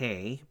do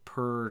pay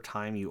per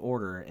time you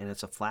order, and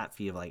it's a flat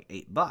fee of like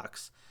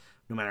 $8.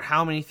 No matter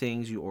how many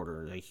things you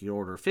order, like you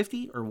order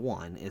 50 or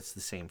one, it's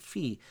the same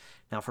fee.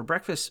 Now for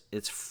breakfast,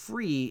 it's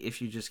free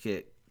if you just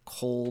get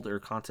cold or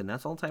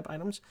continental type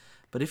items.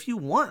 But if you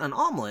want an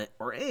omelet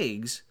or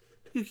eggs,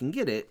 you can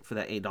get it for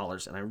that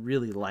 $8. And I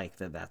really like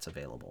that that's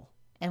available.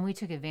 and we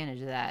took advantage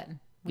of that.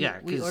 We, Yeah,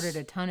 we 'cause- ordered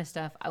a ton of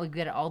stuff. I would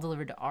get it all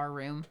delivered to our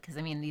room because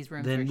I mean these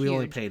rooms are Then we huge.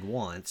 only paid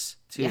once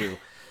too,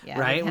 Yeah,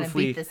 right? we kind If of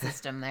we beat the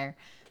system there.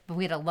 But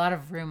we had a lot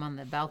of room on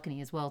the balcony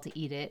as well to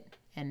eat it.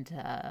 And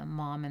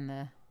Mom and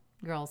the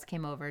girls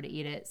came over to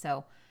eat it.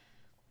 So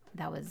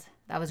that was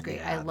great.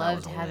 Yeah, I that loved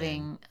was a win.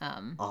 having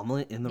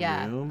omelet in the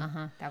yeah,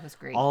 room. that was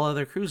great. All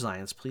other cruise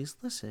lines, please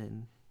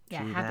listen.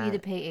 Yeah, to happy to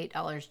that. pay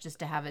 $8 just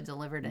to have it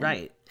delivered and,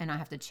 Right. and not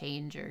have to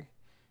change or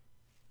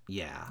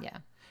Yeah. yeah.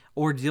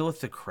 Or deal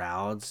with the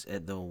crowds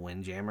at the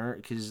Windjammer,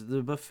 because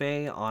the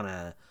buffet on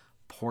a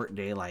port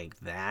day like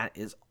that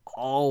is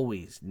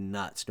always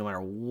nuts, no matter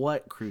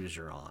what cruise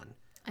you're on.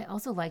 I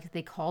also liked that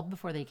they called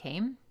before they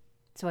came,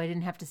 so I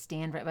didn't have to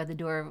stand right by the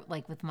door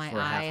like with my For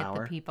a eye half at the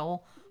hour?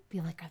 people,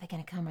 being like, "Are they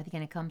gonna come? Are they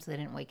gonna come?" So they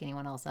didn't wake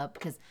anyone else up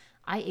because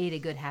I ate a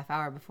good half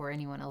hour before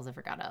anyone else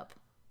ever got up.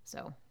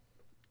 So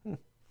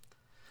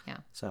yeah,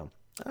 So,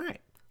 all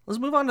right, let's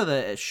move on to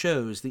the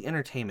shows, the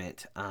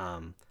entertainment.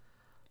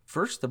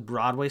 First, the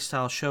Broadway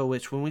style show,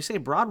 which when we say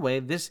Broadway,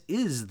 this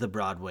is the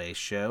Broadway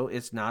show.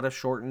 It's not a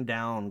shortened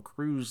down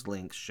cruise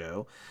length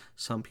show.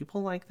 Some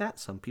people like that.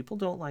 Some people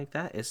don't like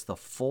that. It's the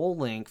full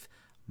length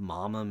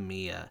Mamma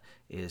Mia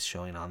is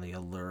showing on the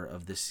Allure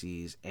of the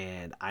Seas.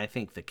 And I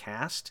think the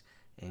cast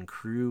and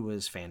crew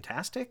was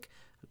fantastic.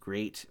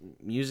 Great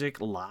music,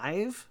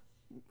 live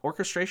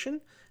orchestration,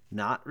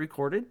 not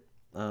recorded.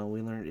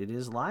 We learned it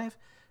is live.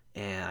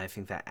 And I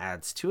think that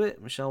adds to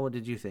it. Michelle, what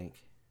did you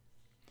think?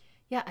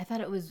 yeah, I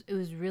thought it was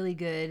really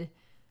good.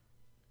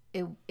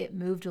 It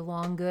moved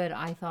along good.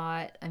 I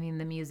thought. I mean,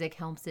 the music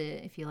helps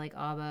it. If you like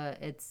ABBA,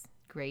 it's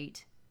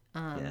great.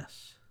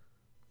 Yes.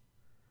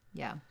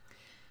 Yeah,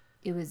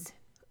 it was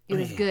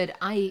good.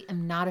 I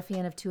am not a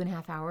fan of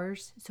 2.5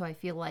 hours, so I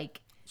feel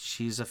like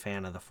She's a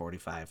fan of the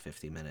 45,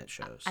 50-minute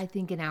shows. I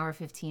think an hour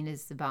 15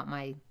 is about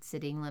my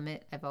sitting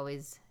limit. I've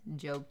always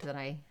joked that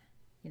I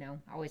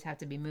always have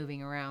to be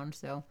moving around.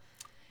 So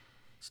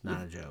It's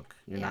not a joke.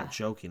 You're Yeah. not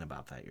joking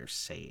about that. You're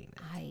saying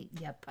it.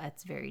 yep,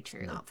 that's very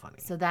true. Not funny.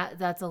 So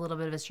that's a little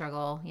bit of a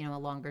struggle, a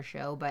longer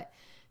show, but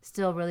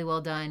still really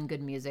well done,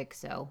 good music,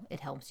 so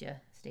it helps you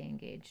stay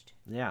engaged.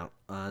 Yeah.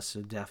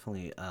 So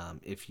definitely,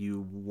 if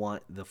you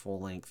want the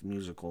full-length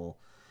musical,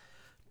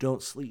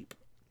 don't sleep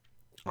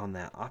on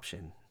that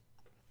option.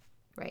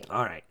 Right.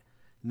 All right.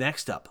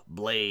 Next up,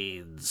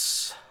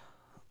 Blades.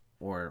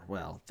 Or,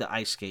 well, the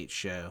ice skate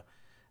show.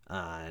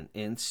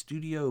 in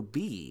Studio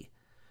B.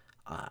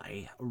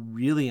 I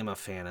really am a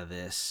fan of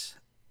this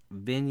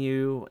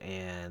venue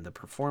and the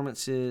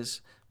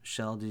performances.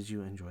 Michelle, did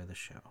you enjoy the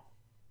show?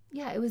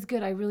 Yeah, it was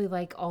good. I really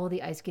like all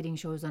the ice skating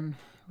shows on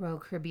Royal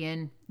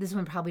Caribbean. This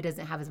one probably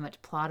doesn't have as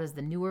much plot as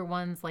the newer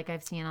ones like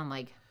I've seen on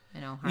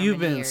Harmony. You've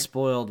been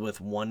spoiled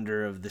with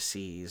Wonder of the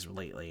Seas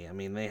lately. I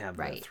mean, they have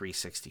the Right.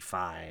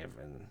 365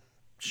 and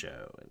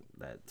show, and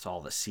that's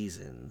all the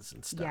seasons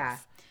and stuff. Yeah.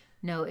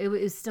 No, it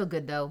was still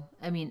good though.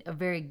 I mean,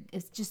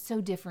 it's just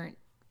so different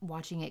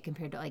watching it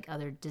compared to like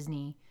other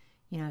Disney,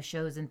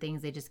 shows and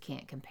things. They just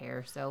can't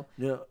compare. So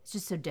it's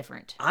just so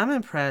different. I'm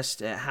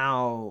impressed at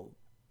how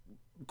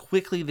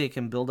quickly they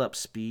can build up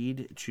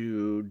speed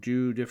to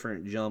do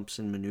different jumps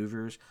and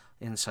maneuvers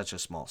in such a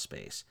small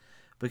space.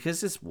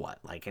 Because it's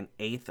like an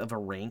eighth of a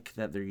rink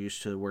that they're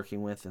used to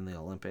working with in the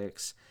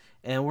Olympics.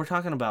 And we're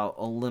talking about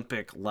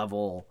Olympic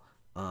level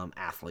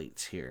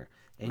athletes here.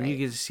 And you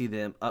get to see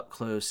them up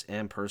close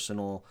and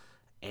personal.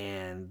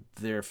 And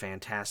they're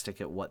fantastic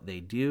at what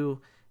they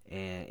do.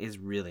 And it's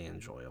really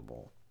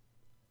enjoyable.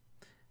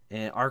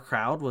 And our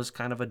crowd was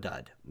kind of a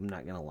dud. I'm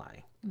not going to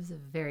lie. It was a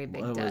very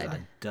big dud. It was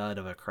a dud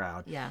of a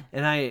crowd. Yeah.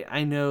 And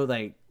I know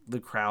like the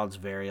crowds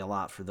vary a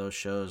lot for those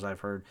shows. I've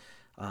heard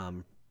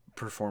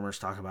performers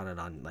talk about it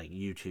on like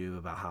YouTube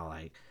about how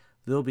like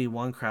there'll be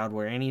one crowd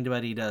where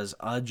anybody does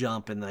a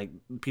jump and like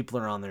people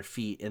are on their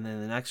feet, and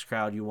then the next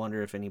crowd you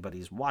wonder if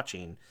anybody's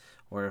watching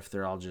or if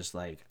they're all just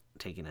like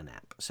taking a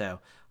nap. So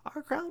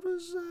our crowd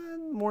was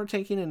more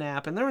taking a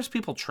nap, and there was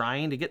people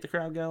trying to get the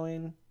crowd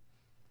going.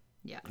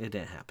 Yeah, it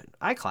didn't happen.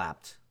 I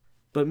clapped,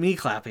 but me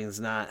clapping is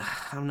not.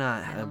 I'm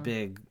not a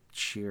big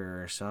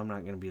cheerer, so I'm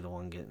not going to be the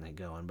one getting it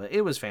going. But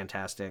it was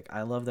fantastic.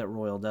 I love that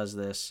Royal does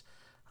this.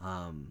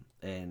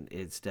 And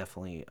it's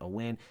definitely a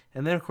win.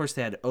 And then, of course,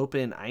 they had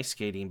open ice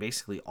skating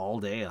basically all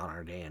day on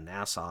our day in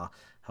Nassau.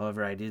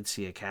 However, I did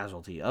see a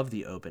casualty of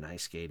the open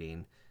ice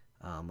skating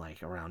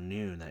like around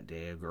noon that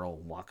day. A girl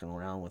walking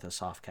around with a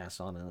soft cast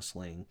on and a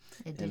sling.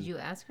 Did you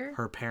ask her?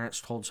 Her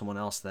parents told someone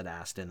else that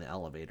asked in the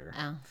elevator.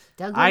 Oh,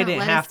 Doug I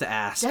didn't have to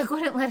ask. Doug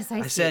wouldn't let us ice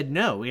skate. I said,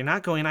 no, we're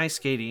not going ice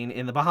skating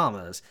in the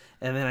Bahamas.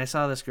 And then I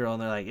saw this girl,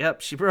 and they're like, yep,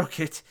 she broke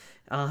it.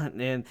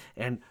 And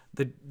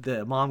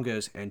the mom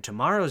goes, and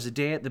tomorrow's a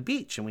day at the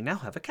beach, and we now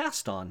have a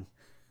cast on.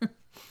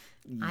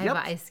 I've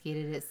ice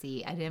skated at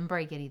sea. I didn't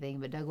break anything,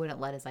 but Doug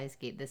wouldn't let us ice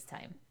skate this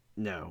time.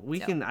 No, we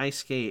can ice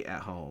skate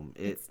at home.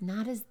 It's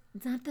not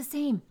the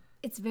same.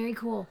 It's very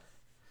cool.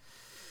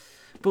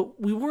 But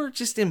we were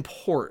just in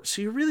port,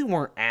 so you really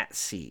weren't at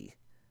sea.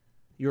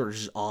 You were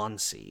just on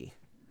sea.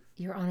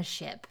 You're on a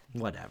ship.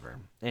 Whatever.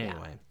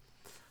 Anyway.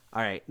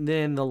 All right.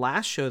 Then the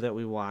last show that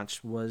we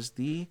watched was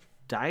the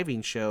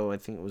diving show. I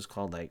think it was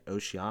called like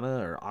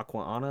Oceana or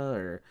Aquana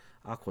or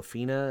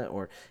Aquafina,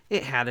 or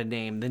it had a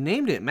name. The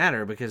name didn't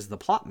matter because the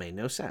plot made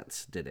no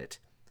sense, did it?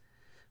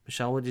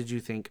 Michelle, what did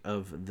you think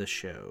of the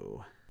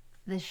show?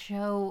 The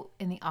show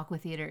in the Aqua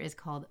Theater is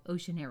called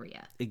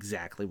Oceanaria.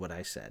 Exactly what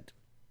I said.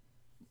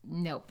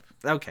 Nope.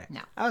 Okay.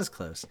 No. I was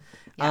close.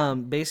 Yeah.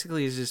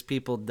 Basically, it's just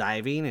people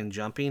diving and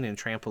jumping and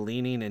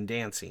trampolining and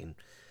dancing.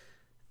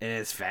 And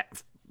it's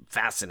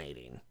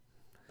fascinating.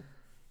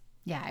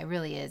 Yeah, it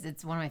really is.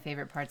 It's one of my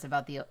favorite parts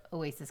about the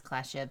Oasis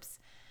class ships.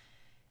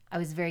 I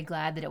was very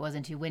glad that it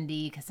wasn't too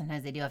windy because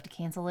sometimes they do have to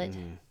cancel it.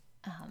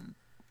 Mm-hmm.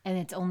 And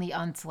it's only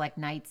on select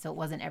nights, so it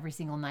wasn't every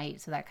single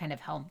night. So that kind of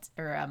helped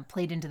or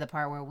played into the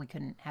part where we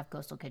couldn't have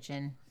Coastal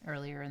Kitchen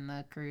earlier in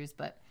the cruise.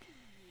 But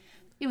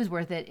it was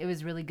worth it. It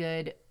was really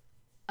good.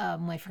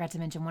 I forgot to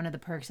mention one of the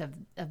perks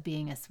of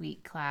being a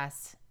suite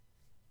class,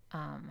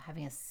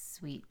 having a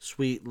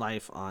suite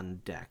life on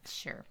deck.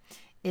 Sure,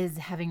 is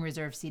having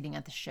reserved seating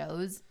at the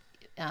shows.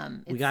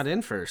 We got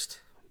in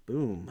first.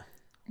 Boom.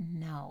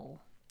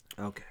 No.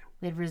 Okay.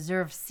 We had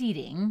reserved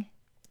seating.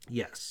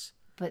 Yes.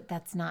 But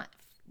that's not.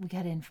 We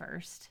got in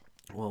first.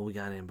 Well, we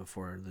got in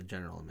before the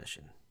general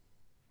admission.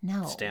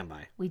 No.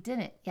 Standby. We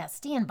didn't. Yeah,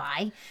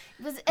 standby.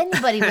 It was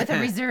anybody with a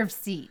reserved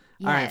seat.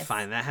 Yes. All right,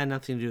 fine. That had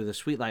nothing to do with the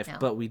suite life,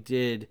 but we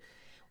did.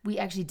 We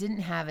actually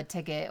didn't have a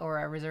ticket or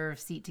a reserved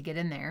seat to get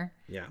in there.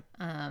 Yeah.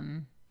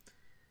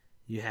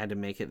 You had to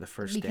make it the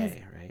first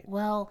day, right?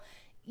 Well,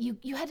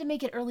 you had to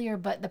make it earlier,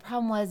 but the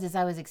problem was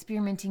I was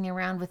experimenting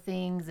around with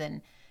things,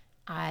 and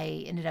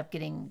I ended up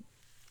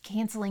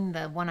canceling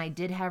the one I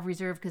did have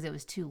reserved because it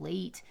was too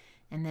late.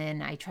 And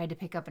then I tried to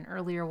pick up an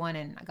earlier one,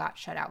 and I got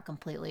shut out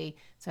completely.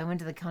 So I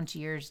went to the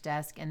concierge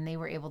desk, and they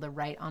were able to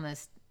write on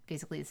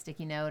basically a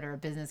sticky note or a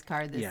business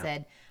card that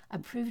said,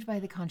 approved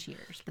by the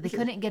concierge. But they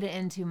couldn't get it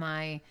into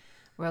my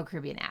Royal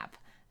Caribbean app.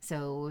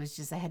 So it was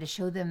just I had to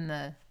show them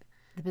the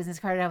business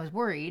card. I was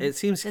worried. It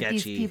seems that sketchy.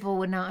 These people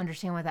would not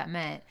understand what that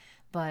meant.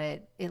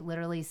 But it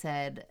literally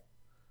said,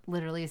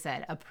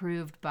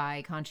 approved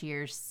by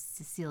concierge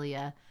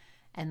Cecilia.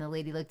 And the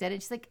lady looked at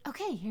it. She's like,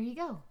 okay, here you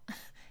go.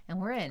 And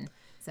we're in.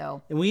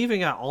 So, and we even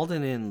got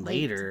Alden in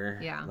later.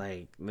 Yeah.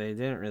 Like, they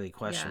didn't really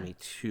question me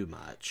too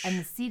much. And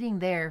the seating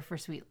there for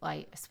Suite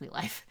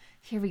Life,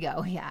 here we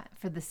go. Yeah.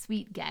 For the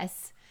suite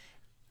guests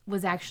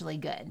was actually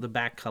good. The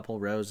back couple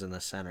rows in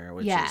the center,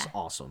 which Yeah. is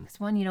awesome. It's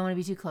one, you don't want to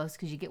be too close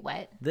because you get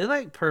wet. They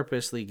like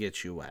purposely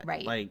get you wet.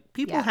 Right. Like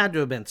people Yeah. had to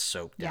have been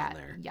soaked down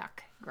there.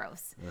 Yuck.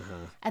 Gross.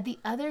 At the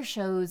other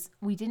shows,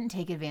 we didn't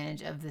take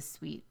advantage of the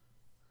suite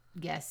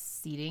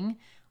guest seating.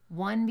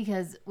 One,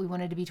 because we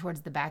wanted to be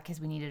towards the back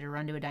because we needed to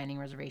run to a dining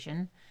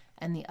reservation.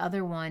 And the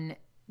other one,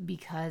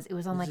 because it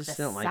was on like the just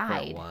didn't side. like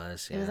where it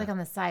was. It was Yeah. like on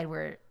the side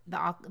where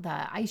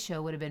the ice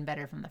show would have been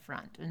better from the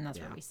front. And that's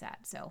where Yeah. we sat.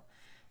 So,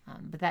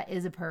 but that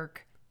is a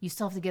perk. You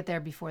still have to get there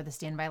before the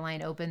standby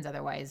line opens.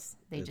 Otherwise,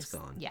 It's just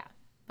gone. Yeah.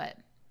 But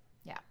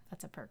yeah,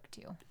 that's a perk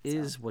too.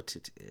 Is what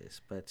it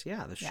is. But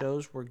yeah, the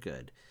shows were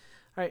good.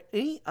 All right.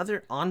 Any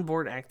other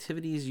onboard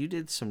activities? You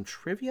did some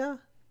trivia?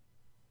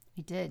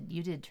 We did.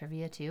 You did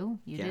trivia too?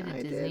 You did a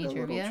I Disney did a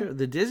little trivia?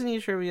 The Disney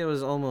trivia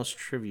was almost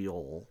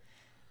trivial.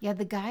 Yeah,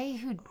 the guy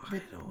who,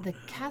 the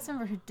cast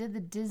member who did the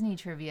Disney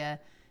trivia,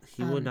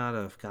 He would not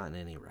have gotten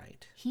any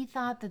right. he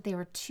thought that they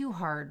were too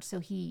hard, so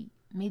he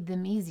made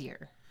them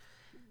easier.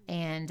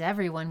 And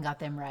everyone got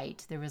them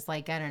right. There was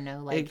like, I don't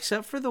know, like,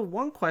 Except for the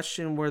one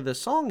question where the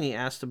song he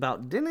asked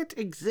about didn't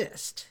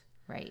exist.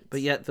 right. But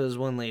yet those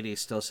one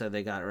ladies still said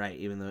they got it right,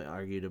 even though they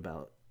argued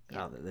about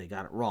how they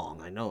got it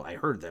wrong. I know, I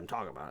heard them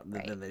talk about it.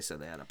 Right. Then they said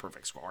they had a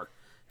perfect score.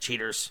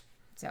 Cheaters.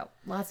 So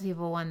lots of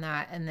people won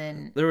that. And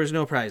then, There was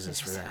no prizes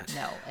for that.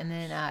 no. And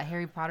then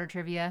Harry Potter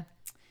trivia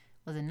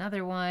was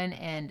another one.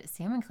 And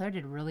Sam and Claire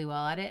did really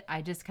well at it.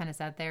 I just kind of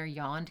sat there,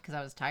 yawned because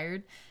I was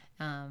tired.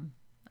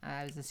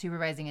 I was a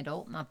supervising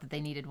adult, not that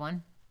they needed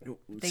one.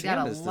 They Sam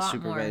got a is the lot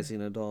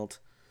supervising adult.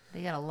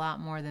 They got a lot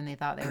more than they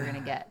thought they were going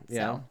to get.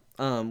 Yeah.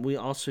 So. We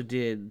also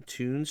did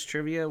tunes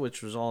trivia,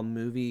 which was all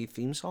movie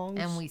theme songs.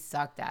 And we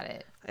sucked at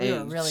it. Hey, We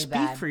were really speak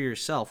bad. for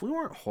yourself. We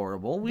weren't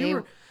horrible.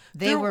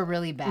 They were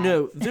really bad.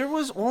 No, there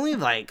was only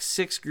like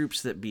 6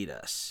 groups that beat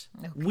us.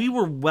 We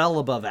were well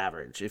above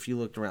average. If you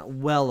looked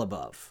around, well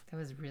above. It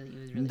was really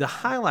The bad.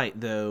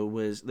 highlight though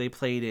was they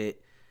played it,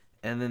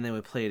 and then they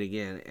would play it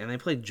again, and they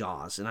played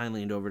Jaws. And I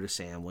leaned over to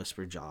Sam,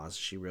 whispered Jaws.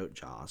 She wrote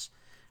Jaws,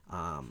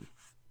 and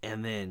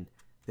then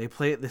they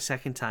play it the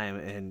second time,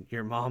 and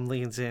your mom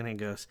leans in and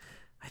goes,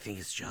 "I think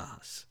it's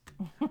Jaws."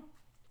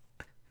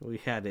 We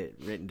had it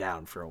written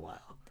down for a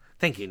while.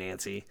 Thank you,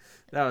 Nancy.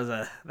 That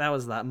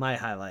was my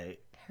highlight.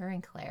 Her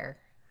and Claire.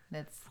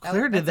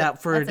 Claire did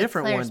that for a that's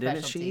different Claire one, didn't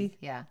specialty. she?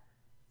 Yeah.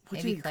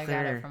 What Maybe did Claire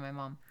got it from my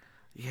mom.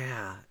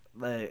 Yeah,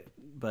 but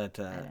I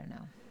don't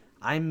know.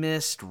 I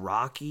missed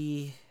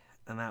Rocky,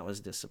 and that was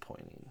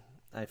disappointing.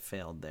 I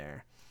failed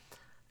there.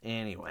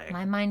 Anyway,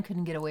 My mind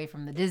couldn't get away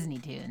from the Disney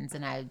tunes,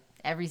 and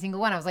every single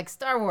one I was like,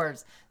 Star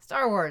Wars,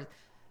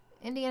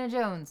 Indiana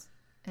Jones,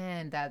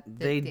 and that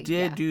they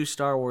did do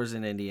Star Wars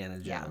and Indiana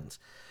Yeah. Jones,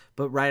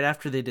 but right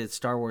after they did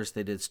Star Wars,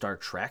 they did Star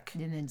Trek.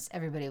 And then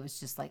everybody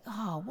was just like,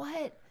 oh,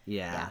 what?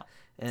 Yeah.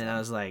 And I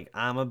was like,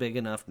 I'm a big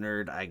enough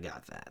nerd. I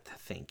got that.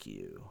 Thank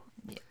you.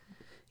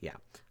 Yeah.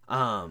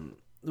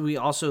 We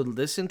also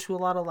listened to a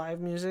lot of live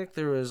music.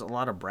 There was a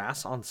lot of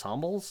brass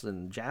ensembles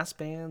and jazz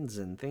bands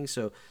and things.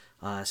 So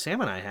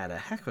Sam and I had a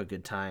heck of a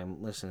good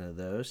time listening to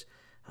those.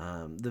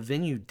 The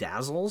venue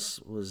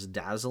was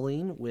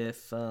dazzling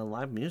with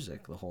live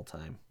music the whole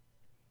time.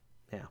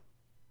 Yeah.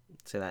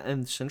 Say that.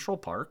 And Central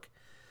Park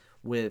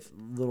with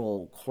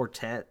little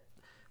quartet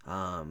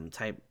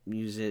type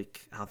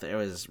music out there. It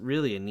was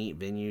really a neat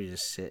venue to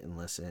just sit and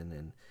listen.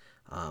 And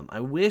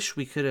I wish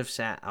we could have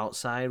sat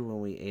outside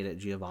when we ate at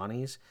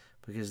Giovanni's,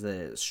 because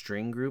the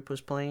string group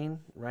was playing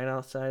right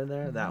outside of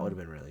there. That would have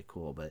been really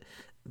cool. But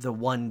the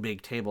one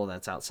big table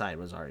that's outside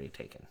was already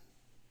taken.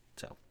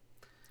 So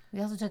We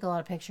also took a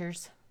lot of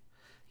pictures.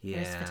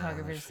 yeah, There's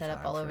photographers set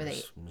up all over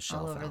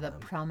the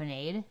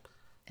promenade.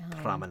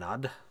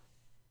 Promenade.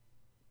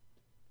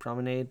 Not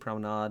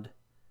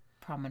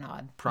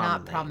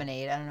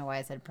promenade. I don't know why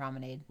I said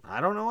promenade.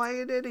 I don't know why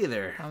you did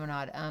either.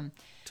 Promenade.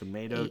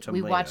 Tomato.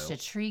 We watched a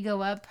tree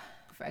go up,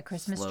 a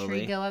Christmas Slowly.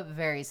 tree go up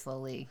very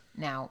slowly.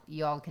 Now,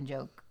 you all can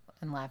joke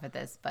and laugh at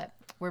this, but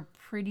we're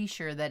pretty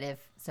sure that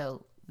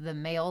the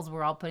males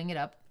were all putting it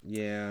up.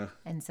 Yeah.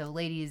 And so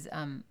ladies,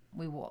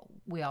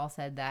 we all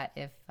said that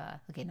if,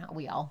 okay, not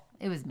we all,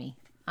 it was me.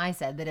 I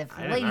said that if I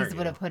didn't ladies argue.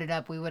 would have put it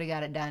up, we would have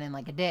got it done in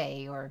like a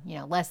day or,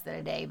 less than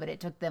a day, but it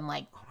took them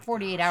like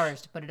 48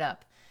 hours to put it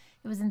up.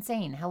 It was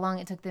insane how long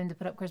it took them to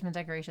put up Christmas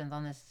decorations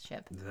on this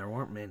ship. There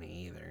weren't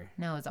many either.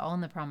 No, it's all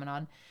in the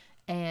promenade.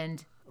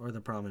 Or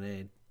the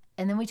promenade.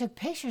 And then we took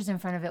pictures in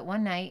front of it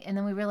one night, and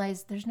then we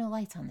realized there's no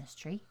lights on this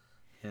tree.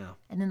 Yeah.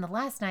 And then the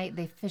last night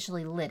they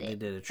officially lit it. They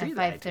did a tree at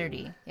lighting.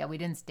 5:30. Yeah, we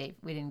didn't stay.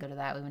 We didn't go to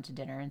that. We went to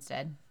dinner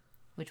instead,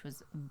 which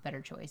was a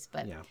better choice.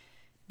 But Yeah.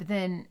 but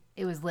then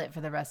it was lit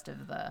for the rest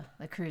of the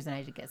cruise, and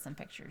I did get some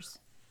pictures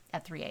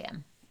at 3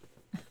 a.m.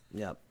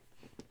 Yep.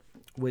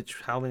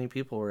 How many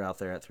people were out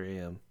there at 3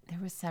 a.m.? There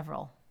was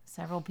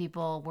several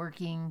people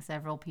working,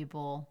 several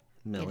people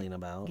Milling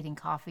about. getting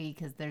coffee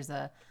because there's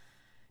a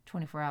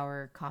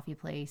 24-hour coffee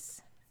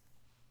place.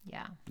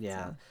 Yeah.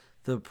 Yeah. So.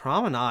 The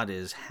promenade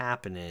is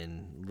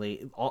happening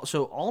late.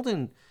 So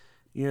Alden,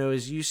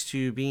 is used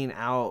to being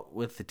out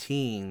with the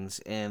teens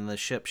and the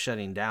ship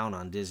shutting down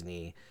on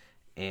Disney.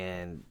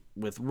 And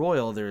with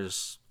Royal,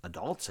 there's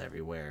adults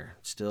everywhere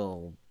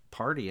still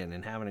partying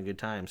and having a good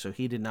time. So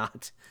he did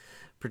not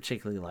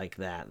particularly like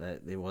that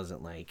it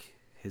wasn't like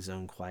his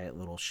own quiet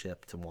little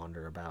ship to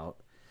wander about.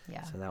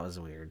 Yeah. So that was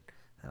weird.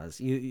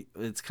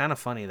 It's kind of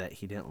funny that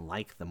he didn't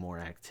like the more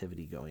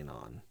activity going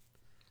on.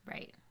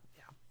 Right.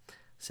 Yeah.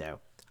 So,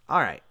 all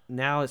right.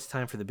 Now it's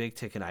time for the big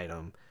ticket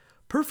item.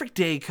 Perfect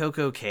day,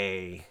 Coco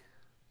Cay.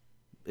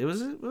 It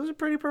was a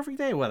pretty perfect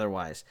day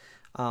weather-wise.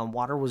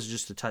 Water was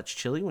just a touch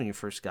chilly when you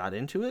first got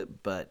into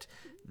it, but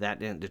that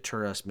didn't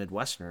deter us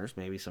Midwesterners.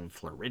 Maybe some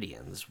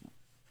Floridians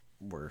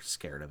were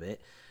scared of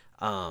it.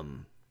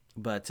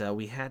 But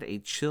we had a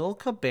chill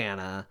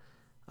cabana.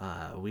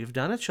 We've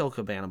done a chill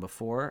cabana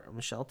before.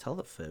 Michelle, tell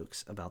the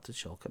folks about the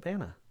chill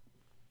cabana.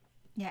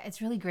 Yeah,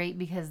 it's really great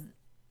because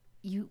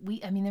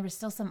there was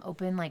still some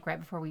open like right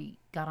before we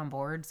got on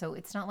board. So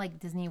it's not like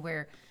Disney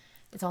where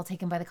it's all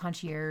taken by the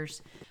concierge.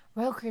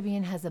 Royal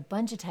Caribbean has a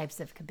bunch of types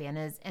of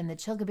cabanas, and the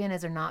chill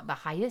cabanas are not the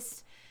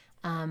highest,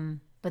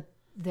 but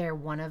they're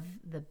one of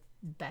the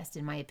best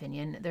in my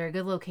opinion. They're a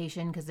good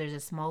location because there's a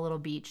small little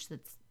beach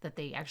that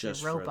they actually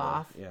Just rope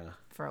off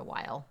for a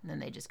while, and then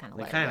they just kind of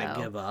let it go. They kind of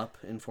give up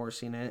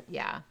enforcing it.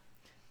 Yeah,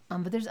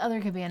 but there's other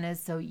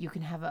cabanas, so you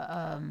can have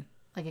a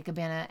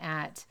cabana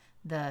at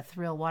the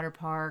Thrill Water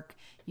Park.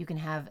 You can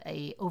have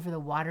a over the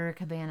water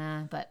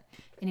cabana, but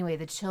anyway,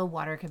 the chill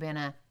water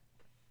cabana.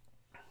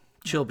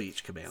 Chill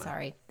Beach Cabana.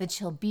 Sorry. The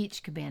Chill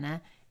Beach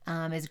Cabana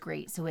is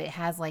great. So it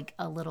has like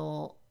a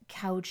little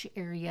couch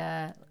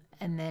area,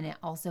 and then it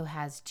also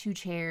has 2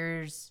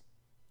 chairs,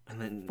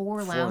 and then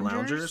 4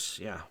 loungers.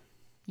 Yeah.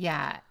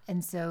 Yeah.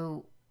 And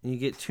so you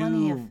get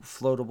 2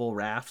 floatable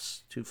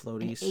rafts, 2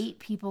 floaties. 8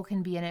 people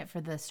can be in it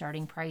for the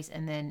starting price,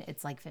 and then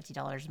it's like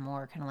 $50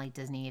 more, kind of like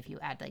Disney if you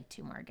add like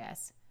 2 more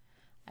guests,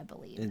 I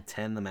believe. And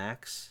 10 the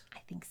max? I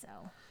think so.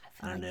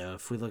 I don't know.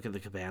 If we look at the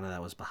cabana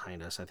that was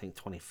behind us, I think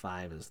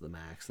 25 is the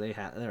max.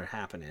 They're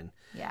happening.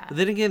 Yeah. But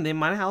then again, they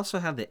might also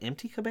have the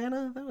empty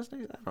cabana. That was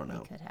nice. I don't know.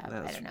 They could have.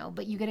 I don't know.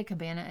 But you get a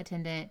cabana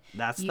attendant.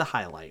 That's the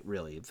highlight,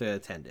 really, the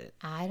attendant.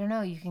 I don't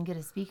know. You can get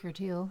a speaker,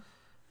 too.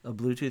 A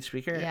Bluetooth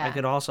speaker? Yeah. I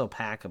could also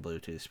pack a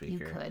Bluetooth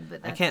speaker. You could,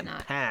 but that's I can't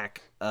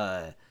pack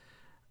a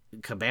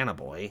cabana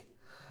boy.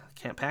 I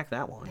can't pack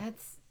that one.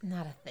 That's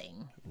not a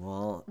thing.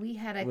 Well, we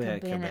had a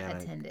cabana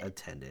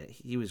attendant.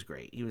 He was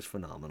great. He was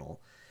phenomenal.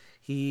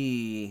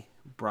 He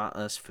brought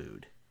us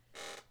food.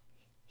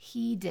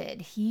 He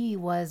did. He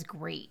was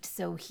great.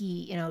 So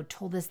he,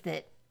 told us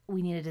that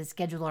we needed to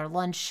schedule our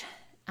lunch.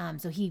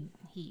 So we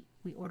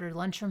ordered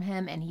lunch from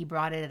him, and he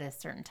brought it at a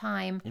certain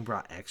time. He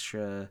brought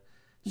extra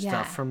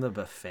stuff from the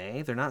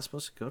buffet. They're not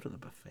supposed to go to the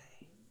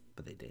buffet,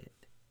 but they did.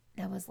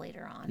 That was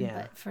later on. Yeah.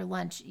 But for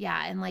lunch,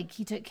 yeah. And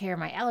he took care of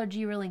my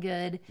allergy really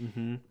good.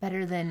 Mm-hmm.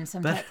 Better than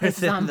some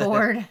places on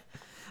board.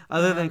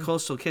 Other than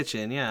Coastal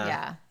Kitchen, yeah.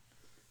 Yeah.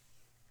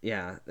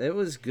 Yeah, it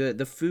was good.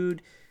 The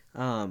food,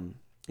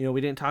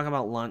 we didn't talk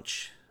about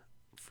lunch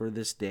for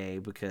this day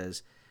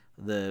because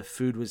the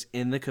food was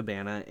in the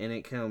cabana, and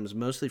it comes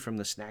mostly from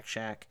the Snack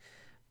Shack.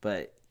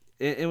 But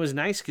it was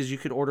nice because you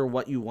could order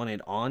what you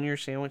wanted on your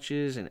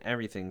sandwiches and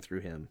everything through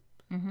him.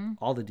 Mm-hmm.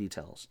 All the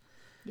details.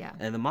 Yeah.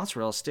 And the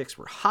mozzarella sticks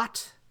were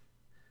hot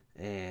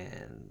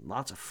and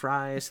lots of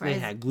fries. They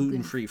had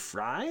gluten-free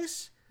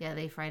fries. Yeah,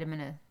 they fried them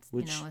in a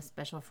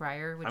special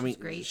fryer, which is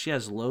great. She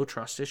has low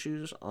trust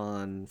issues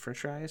on French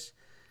fries.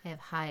 I have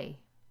high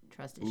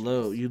trust issues.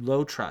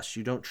 Low trust.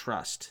 You don't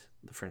trust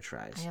the French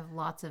fries. I have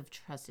lots of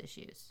trust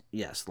issues.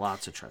 Yes,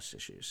 lots of trust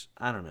issues.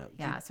 I don't know.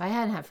 Yeah, so I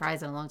hadn't had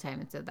fries in a long time,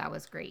 and so that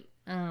was great.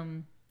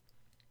 The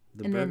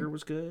burger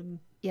was good.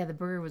 Yeah, the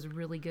burger was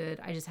really good.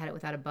 I just had it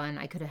without a bun.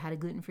 I could have had a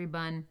gluten-free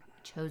bun.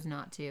 Chose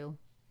not to.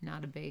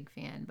 Not a big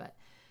fan, but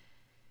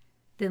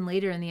then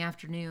later in the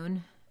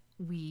afternoon,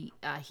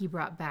 he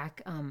brought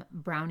back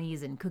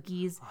brownies and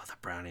cookies. Oh, the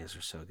brownies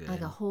are so good.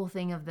 Like a whole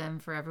thing of them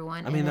for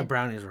everyone. The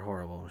brownies were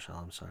horrible, Michelle.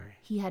 I'm sorry.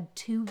 He had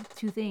two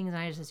things, and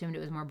I just assumed it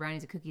was more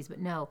brownies and cookies, but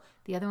no.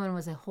 The other one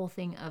was a whole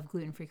thing of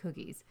gluten-free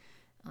cookies.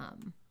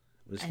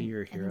 Was he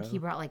your hero? I think he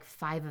brought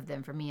 5 of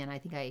them for me, and I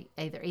think I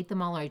either ate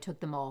them all or I took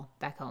them all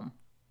back home.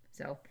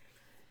 So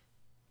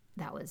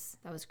that was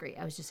great.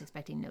 I was just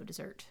expecting no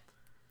dessert.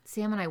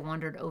 Sam and I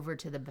wandered over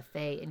to the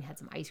buffet and had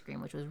some ice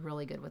cream, which was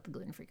really good with the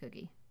gluten-free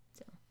cookie.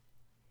 So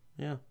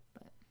yeah,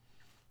 but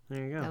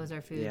there you go. That was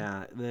our food.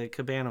 Yeah, the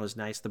cabana was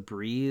nice. The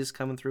breeze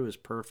coming through was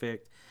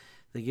perfect.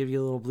 They give you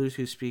a little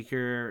Bluetooth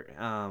speaker.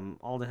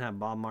 Alden had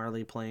Bob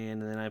Marley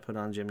playing, and then I put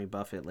on Jimmy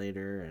Buffett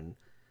later, and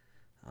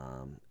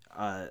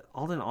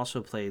Alden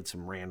also played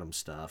some random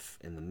stuff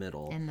in the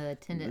middle. And the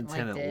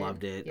attendant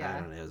loved it. Yeah. I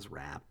don't know, it was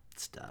rap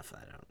stuff.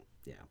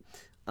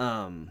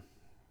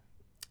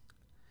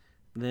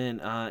 Then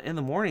in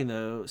the morning,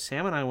 though,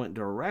 Sam and I went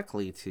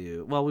directly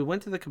we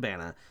went to the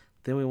cabana,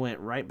 then we went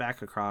right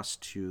back across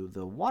to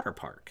the water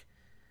park.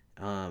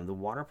 The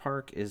water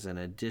park is an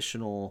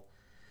additional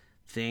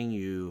thing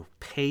you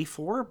pay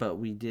for, but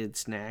we did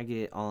snag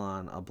it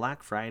on a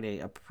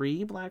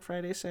pre-Black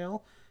Friday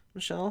sale,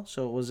 Michelle,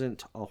 so it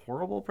wasn't a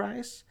horrible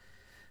price.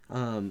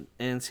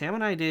 And Sam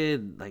and I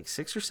did like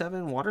 6 or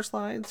 7 water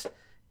slides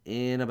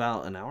in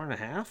about an hour and a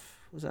half.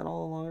 Was that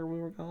all the longer we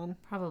were gone?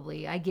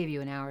 Probably. I gave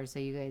you an hour, so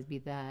you guys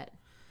beat that.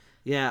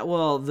 Yeah,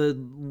 well,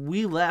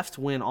 we left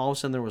when all of a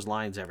sudden there was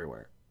lines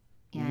everywhere.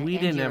 Yeah, We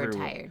and didn't you ever. were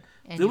tired.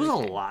 And There you was were a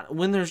tired. lot.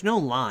 When there's no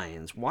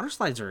lines, water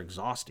slides are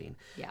exhausting.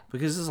 Yeah.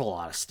 Because there's a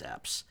lot of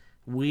steps.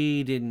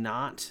 We did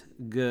not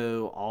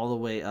go all the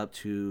way up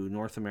to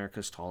North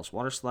America's tallest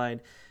water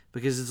slide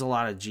because it's a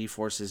lot of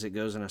G-forces. It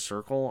goes in a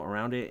circle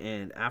around it,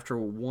 and after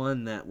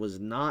one that was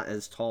not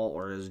as tall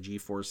or as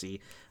G-forcey,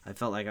 I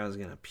felt like I was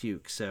going to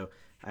puke. So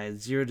I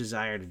had zero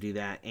desire to do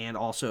that. And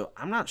also,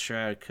 I'm not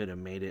sure I could have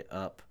made it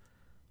up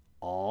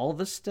all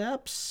the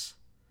steps.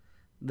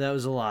 That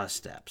was a lot of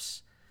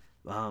steps.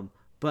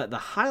 But the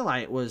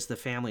highlight was the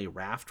family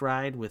raft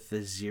ride with the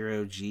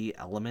 0G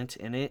element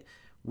in it.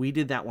 We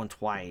did that one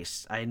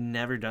twice. I had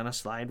never done a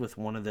slide with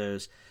one of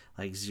those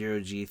like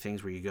 0G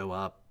things where you go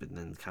up and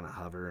then kind of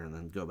hover and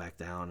then go back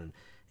down. And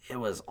it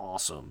was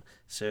awesome.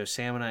 So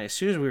Sam and I, as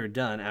soon as we were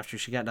done, after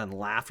she got done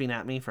laughing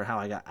at me for how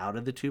I got out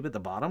of the tube at the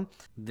bottom,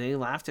 they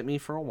laughed at me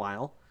for a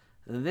while.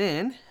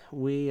 Then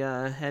we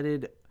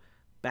headed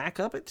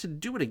back up it to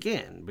do it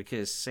again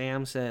because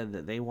Sam said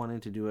that they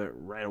wanted to do it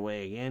right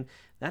away again.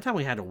 That time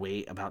we had to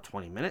wait about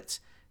 20 minutes,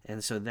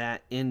 and so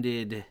that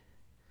ended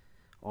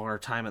our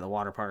time at the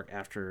water park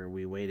after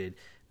we waited.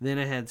 Then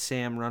I had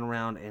Sam run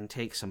around and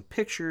take some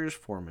pictures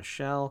for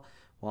Michelle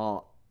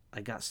while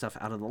I got stuff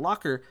out of the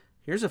locker.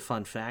 Here's a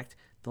fun fact.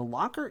 The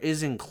locker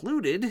is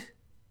included,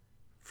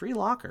 free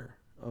locker,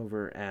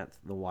 over at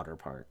the water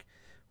park,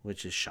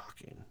 which is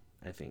shocking,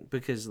 I think,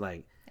 because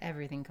like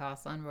Everything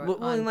costs on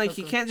well, and like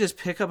you can't just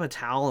pick up a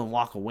towel and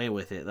walk away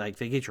with it. Like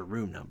they get your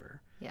room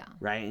number. Yeah.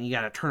 Right? And you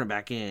got to turn it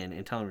back in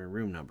and tell them your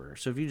room number.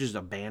 So if you just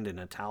abandon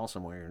a towel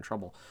somewhere, you're in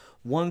trouble.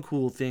 One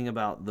cool thing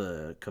about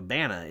the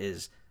cabana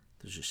is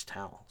there's just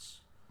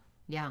towels.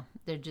 Yeah,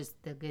 they'll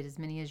get as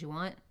many as you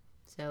want.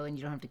 So, and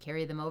you don't have to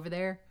carry them over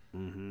there.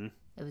 Mm-hmm.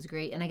 It was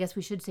great. And I guess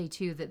we should say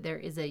too that there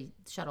is a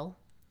shuttle,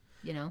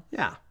 Yeah.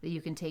 that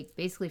you can take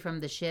basically from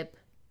the ship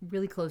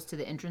really close to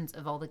the entrance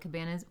of all the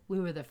cabanas. We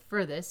were the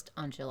furthest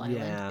on Chill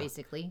Island,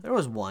 basically. There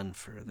was one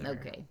further.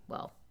 Okay,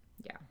 well,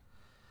 yeah.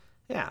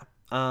 Yeah.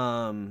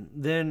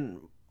 Then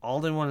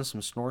Alden wanted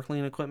some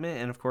snorkeling equipment,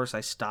 and of course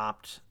I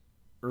stopped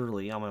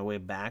early on my way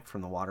back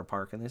from the water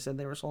park, and they said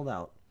they were sold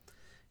out,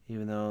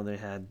 even though they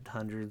had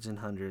hundreds and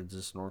hundreds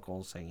of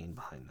snorkels hanging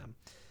behind them.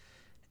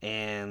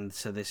 And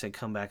so they said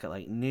come back at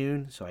like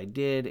noon, so I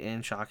did,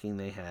 and shocking,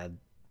 they had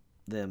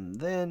them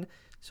then,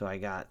 so I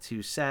got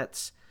 2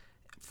 sets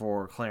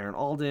for Claire and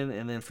Alden,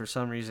 and then for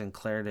some reason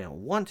Claire didn't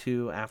want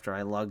to after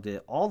I lugged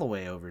it all the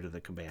way over to the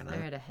cabana.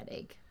 Claire had a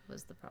headache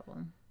was the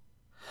problem.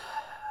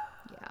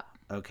 Yeah.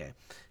 Okay.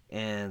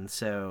 And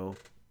so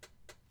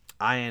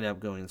I ended up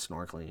going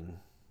snorkeling.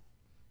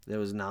 It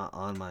was not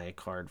on my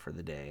card for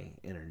the day,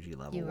 energy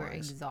level. You were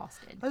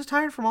exhausted. I was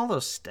tired from all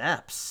those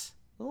steps.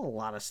 A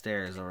lot of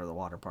stairs over the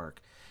water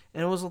park.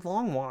 And it was a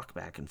long walk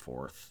back and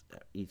forth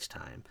each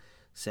time.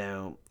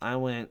 So I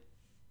went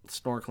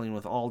snorkeling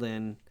with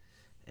Alden,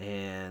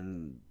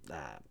 and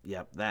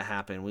that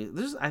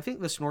happened. I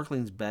think the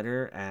snorkeling's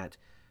better at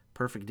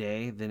Perfect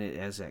Day than it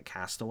is at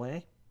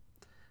Castaway.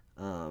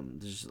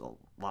 There's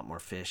a lot more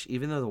fish,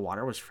 even though the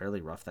water was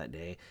fairly rough that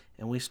day,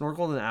 and we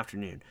snorkeled in the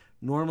afternoon.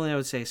 Normally I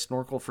would say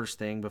snorkel first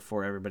thing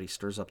before everybody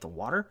stirs up the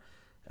water.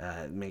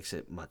 It makes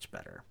it much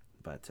better,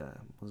 but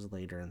it was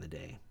later in the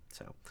day.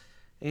 So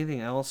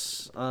anything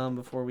else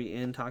before we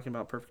end talking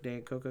about Perfect Day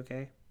at Coco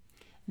Cay?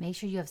 Make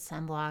sure you have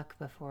sunblock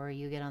before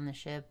you get on the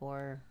ship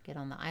or get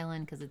on the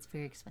island because it's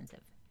very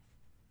expensive.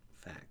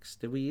 Facts.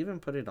 Did we even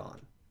put it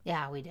on?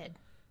 Yeah, we did.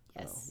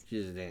 Yes.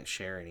 You just didn't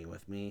share any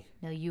with me.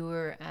 No, you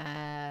were.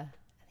 I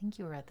think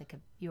you were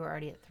you were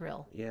already at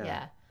Thrill. Yeah.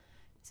 Yeah.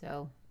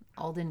 So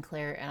Alden,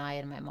 Claire, and I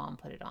and my mom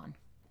put it on.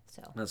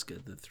 So that's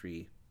good. The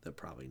 3 that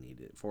probably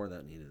needed it, 4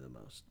 that needed the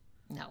most.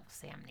 No,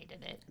 Sam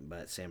needed it.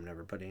 But Sam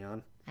never put it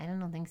on? I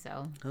don't think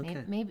so.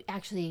 Okay. Maybe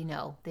actually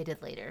no, they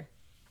did later.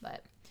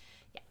 But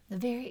yeah, they're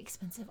very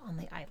expensive on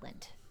the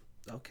island.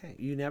 Okay.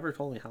 You never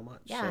told me how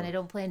much. Yeah, and I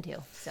don't plan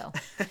to. So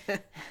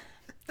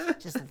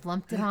just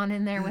lumped it on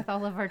in there with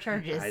all of our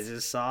charges. I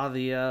just saw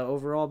the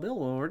overall bill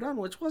when we're done,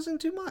 which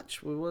wasn't too much.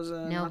 It was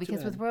no,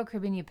 because with Royal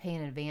Caribbean you pay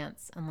in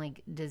advance,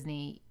 unlike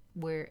Disney,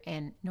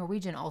 and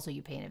Norwegian also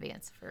you pay in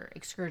advance for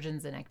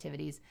excursions and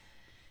activities.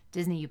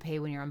 Disney you pay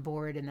when you're on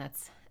board, and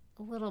that's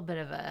a little bit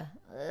of a.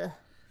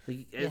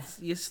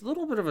 It's a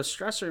little bit of a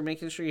stressor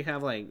making sure you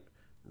have like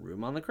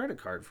room on the credit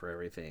card for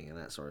everything and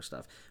that sort of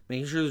stuff.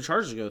 Making sure the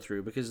charges go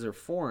through because they're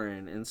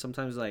foreign, and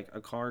sometimes like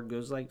a card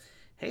goes like,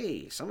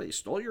 hey, somebody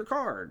stole your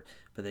card,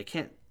 but they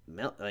can't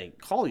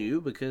call you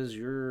because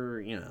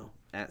you're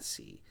at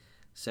sea.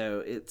 So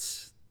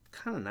it's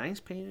kind of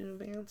nice paying in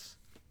advance.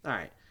 All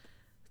right,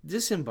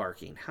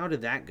 disembarking. How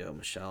did that go,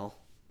 Michelle?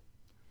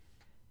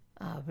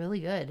 Really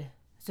good.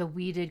 So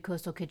we did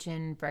Coastal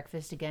Kitchen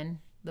breakfast again.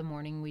 The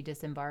morning we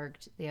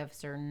disembarked, they have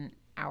certain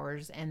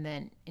hours, and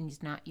you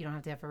don't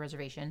have to have a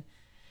reservation.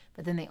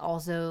 But then they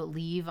also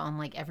leave on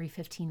like every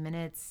 15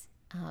 minutes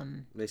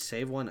They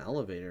save one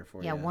elevator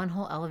for you. Yeah, one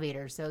whole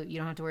elevator, so you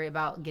don't have to worry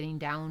about getting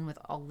down with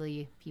all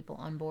the people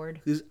on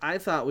board. Because I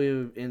thought we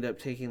would end up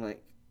taking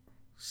like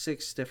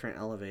 6 different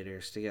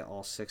elevators to get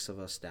all 6 of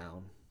us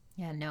down.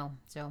 Yeah, no.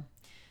 So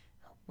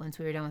once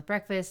we were done with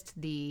breakfast,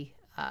 the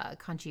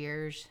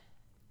concierge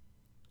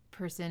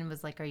person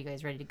was like, "Are you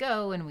guys ready to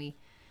go?" And we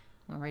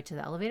went right to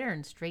the elevator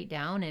and straight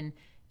down, and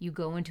you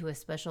go into a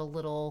special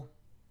little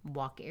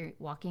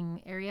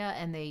walking area,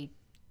 and they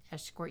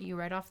escort you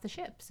right off the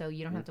ship, so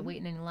you don't have to wait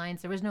in any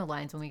lines. There was no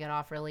lines when we got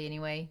off, really,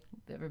 anyway.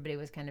 Everybody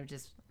was kind of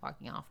just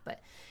walking off, but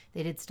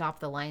they did stop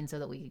the line so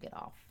that we could get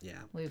off.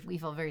 Yeah. We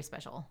felt very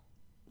special.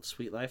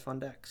 Sweet Life on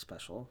Deck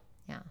special.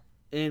 Yeah.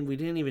 And we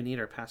didn't even need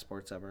our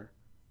passports ever.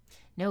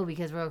 No,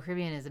 because Royal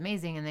Caribbean is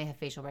amazing, and they have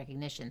facial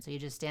recognition, so you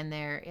just stand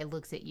there, it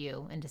looks at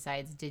you and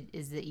decides,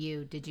 is it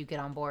you? Did you get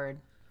on board?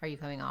 Are you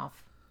coming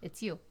off?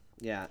 It's you.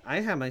 Yeah,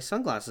 I had my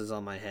sunglasses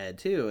on my head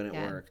too, and it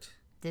worked.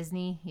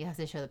 Disney, you have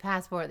to show the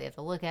passport. They have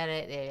to look at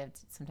it. They have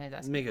to sometimes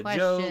ask Make a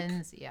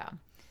questions. joke. Yeah.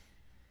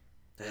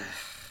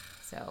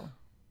 So,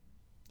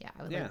 yeah,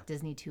 I would like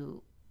Disney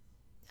to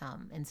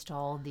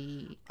install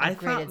the upgraded I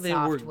thought they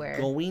software.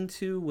 were going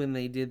to when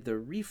they did the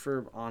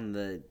refurb on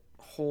the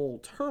whole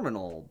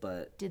terminal,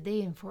 but did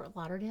they in Fort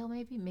Lauderdale?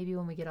 Maybe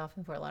when we get off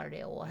in Fort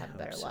Lauderdale, we'll have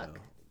better luck.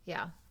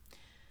 Yeah.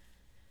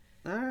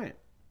 All right.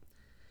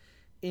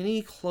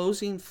 Any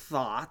closing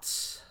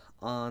thoughts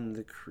on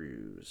the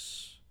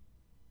cruise?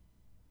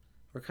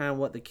 Or kind of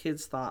what the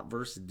kids thought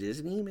versus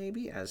Disney,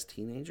 maybe, as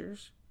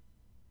teenagers?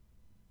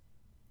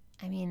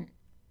 I mean,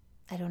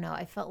 I don't know.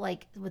 I felt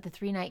like with the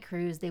 3-night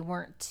cruise, they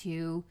weren't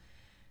too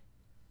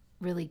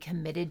really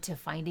committed to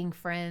finding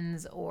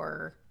friends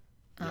or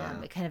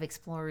kind of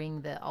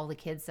exploring all the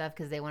kids stuff,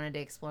 because they wanted to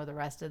explore the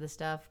rest of the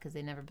stuff because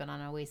they'd never been on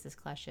an Oasis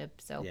class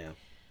ship. So yeah,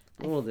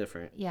 a little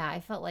different. Yeah,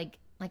 I felt like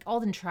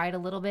Alden tried a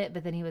little bit,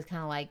 but then he was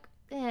kind of like,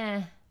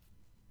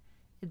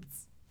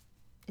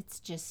 it's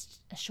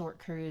just a short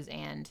cruise,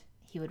 and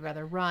he would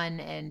rather run.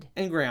 And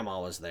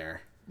Grandma was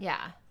there.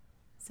 Yeah.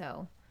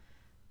 So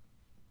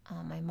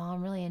my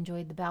mom really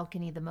enjoyed the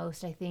balcony the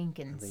most, I think,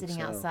 and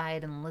sitting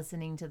outside and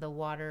listening to the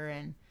water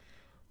and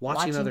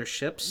watching other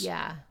ships.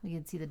 Yeah, we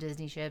could see the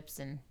Disney ships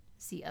and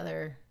see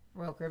other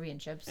Royal Caribbean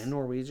ships. And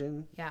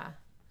Norwegian. Yeah.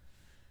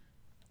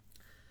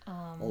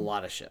 A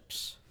lot of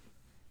ships.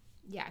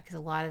 Yeah, because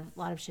a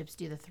lot of ships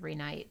do the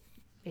 3-night,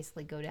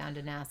 basically go down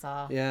to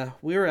Nassau. Yeah,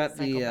 we were at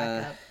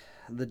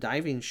the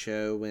diving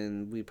show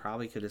when we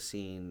probably could have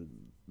seen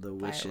the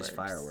Wish's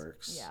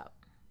fireworks. Yeah.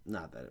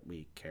 Not that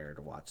we care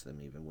to watch them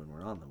even when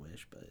we're on the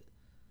Wish, but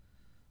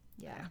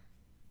yeah.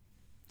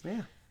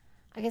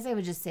 I guess I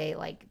would just say,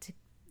 like, to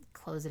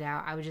close it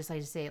out, I would just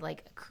like to say,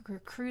 like, a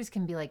cruise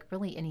can be like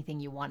really anything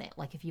you want it.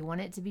 Like, if you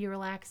want it to be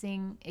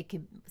relaxing, it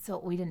could. So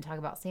we didn't talk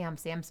about Sam.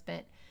 Sam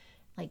spent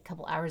like a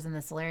couple hours in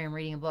the solarium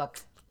reading a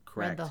book.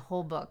 Correct. Read the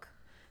whole book.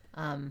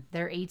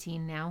 They're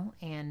 18 now,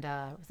 and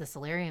the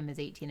solarium is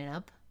 18 and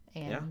up,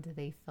 and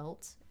they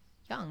felt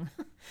young,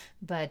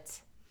 but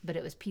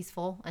it was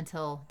peaceful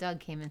until Doug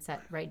came and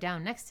sat right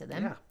down next to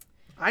them. Yeah,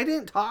 I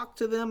didn't talk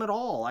to them at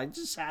all. I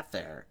just sat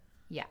there.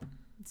 Yeah.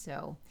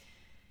 So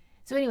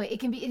anyway, it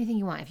can be anything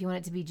you want. If you want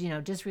it to be,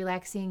 just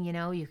relaxing,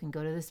 you can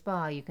go to the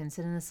spa, you can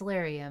sit in the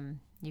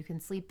solarium, you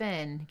can sleep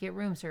in, get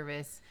room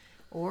service,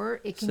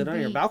 or it can sit on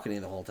your balcony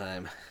the whole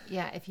time.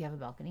 Yeah, if you have a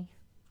balcony.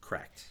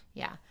 Correct.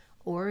 Yeah.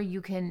 Or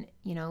you can,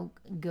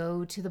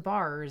 go to the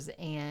bars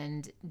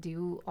and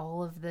do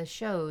all of the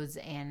shows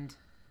and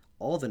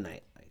all the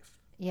nightlife.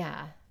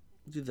 Yeah.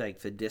 Do like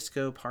the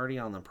disco party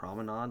on the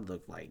promenade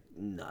look like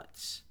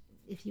nuts.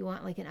 If you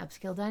want like an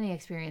upscale dining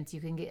experience,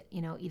 you can get,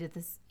 eat at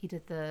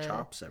the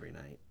Chops every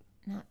night.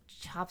 Not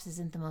Chops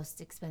isn't the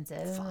most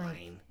expensive.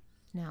 Fine.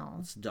 No.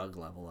 It's Doug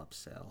level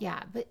upsell.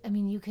 Yeah, but I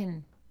mean, you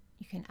can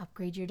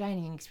upgrade your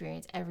dining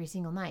experience every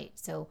single night.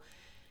 So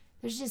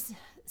there's just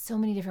so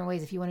many different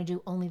ways. If you want to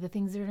do only the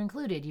things that are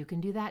included, you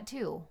can do that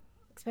too.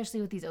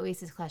 Especially with these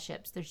Oasis class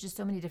ships, there's just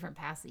so many different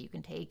paths that you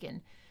can take,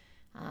 and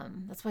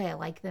that's why I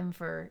like them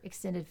for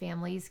extended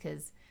families,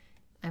 because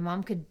my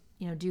mom could,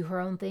 do her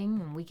own thing,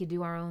 and we could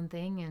do our own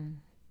thing, and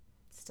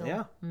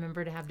still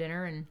remember to have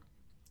dinner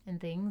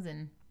and things,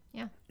 and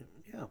yeah.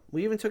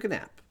 We even took a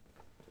nap.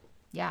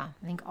 Yeah,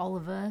 I think all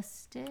of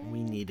us did.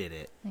 We needed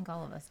it. I think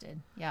all of us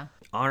did. Yeah.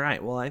 All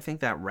right. Well, I think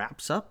that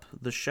wraps up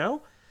the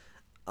show.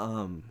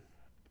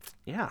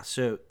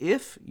 So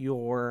if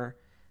you're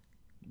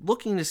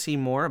looking to see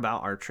more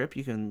about our trip,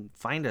 you can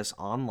find us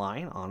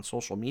online on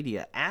social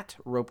media at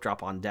Rope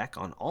Drop on Deck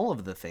on all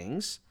of the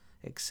things,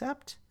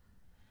 except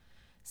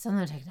some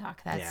of the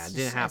TikTok. It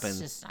didn't happen. It's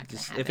just not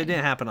gonna happen. If it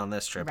didn't happen on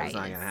this trip, it's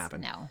not going to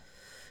happen. No.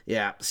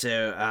 Yeah,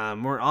 so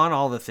we're on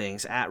all the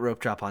things at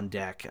Rope Drop on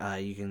Deck.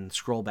 You can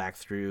scroll back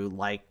through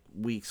like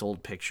weeks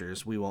old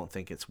pictures. We won't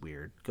think it's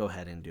weird. Go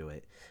ahead and do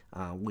it.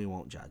 We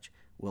won't judge.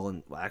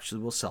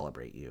 We'll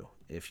celebrate you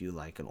if you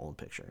like an old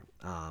picture.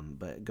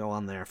 But go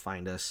on there,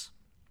 find us,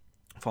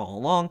 follow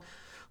along,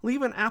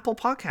 leave an Apple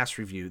Podcast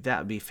review. That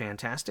would be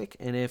fantastic.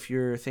 And if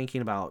you're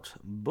thinking about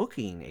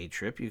booking a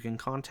trip, you can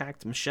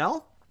contact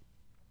Michelle,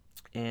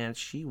 and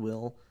she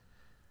will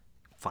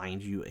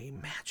find you a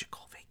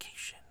magical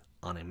vacation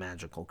on a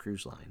magical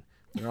cruise line.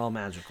 They're all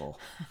magical.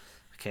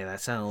 Okay, that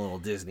sounded a little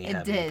Disney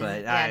heavy,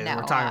 but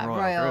we're talking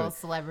royal cruise.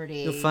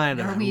 celebrity. You'll find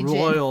Norwegian. a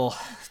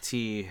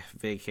royalty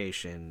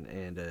vacation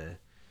and a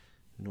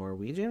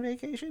Norwegian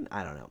vacation.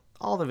 I don't know.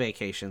 All the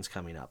vacations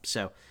coming up.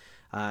 So,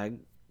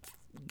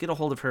 get a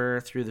hold of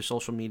her through the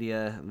social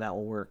media. That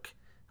will work.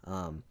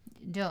 No.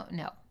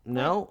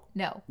 No?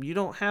 No. You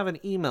don't have an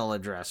email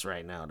address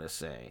right now to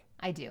say.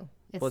 I do.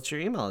 It's What's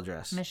your email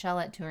address?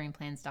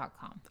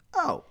 Michelle@touringplans.com.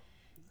 Oh.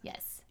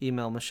 Yes.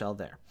 Email Michelle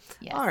there.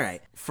 Yes. All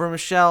right. For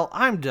Michelle,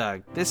 I'm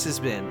Doug. This has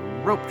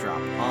been Rope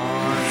Drop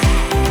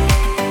on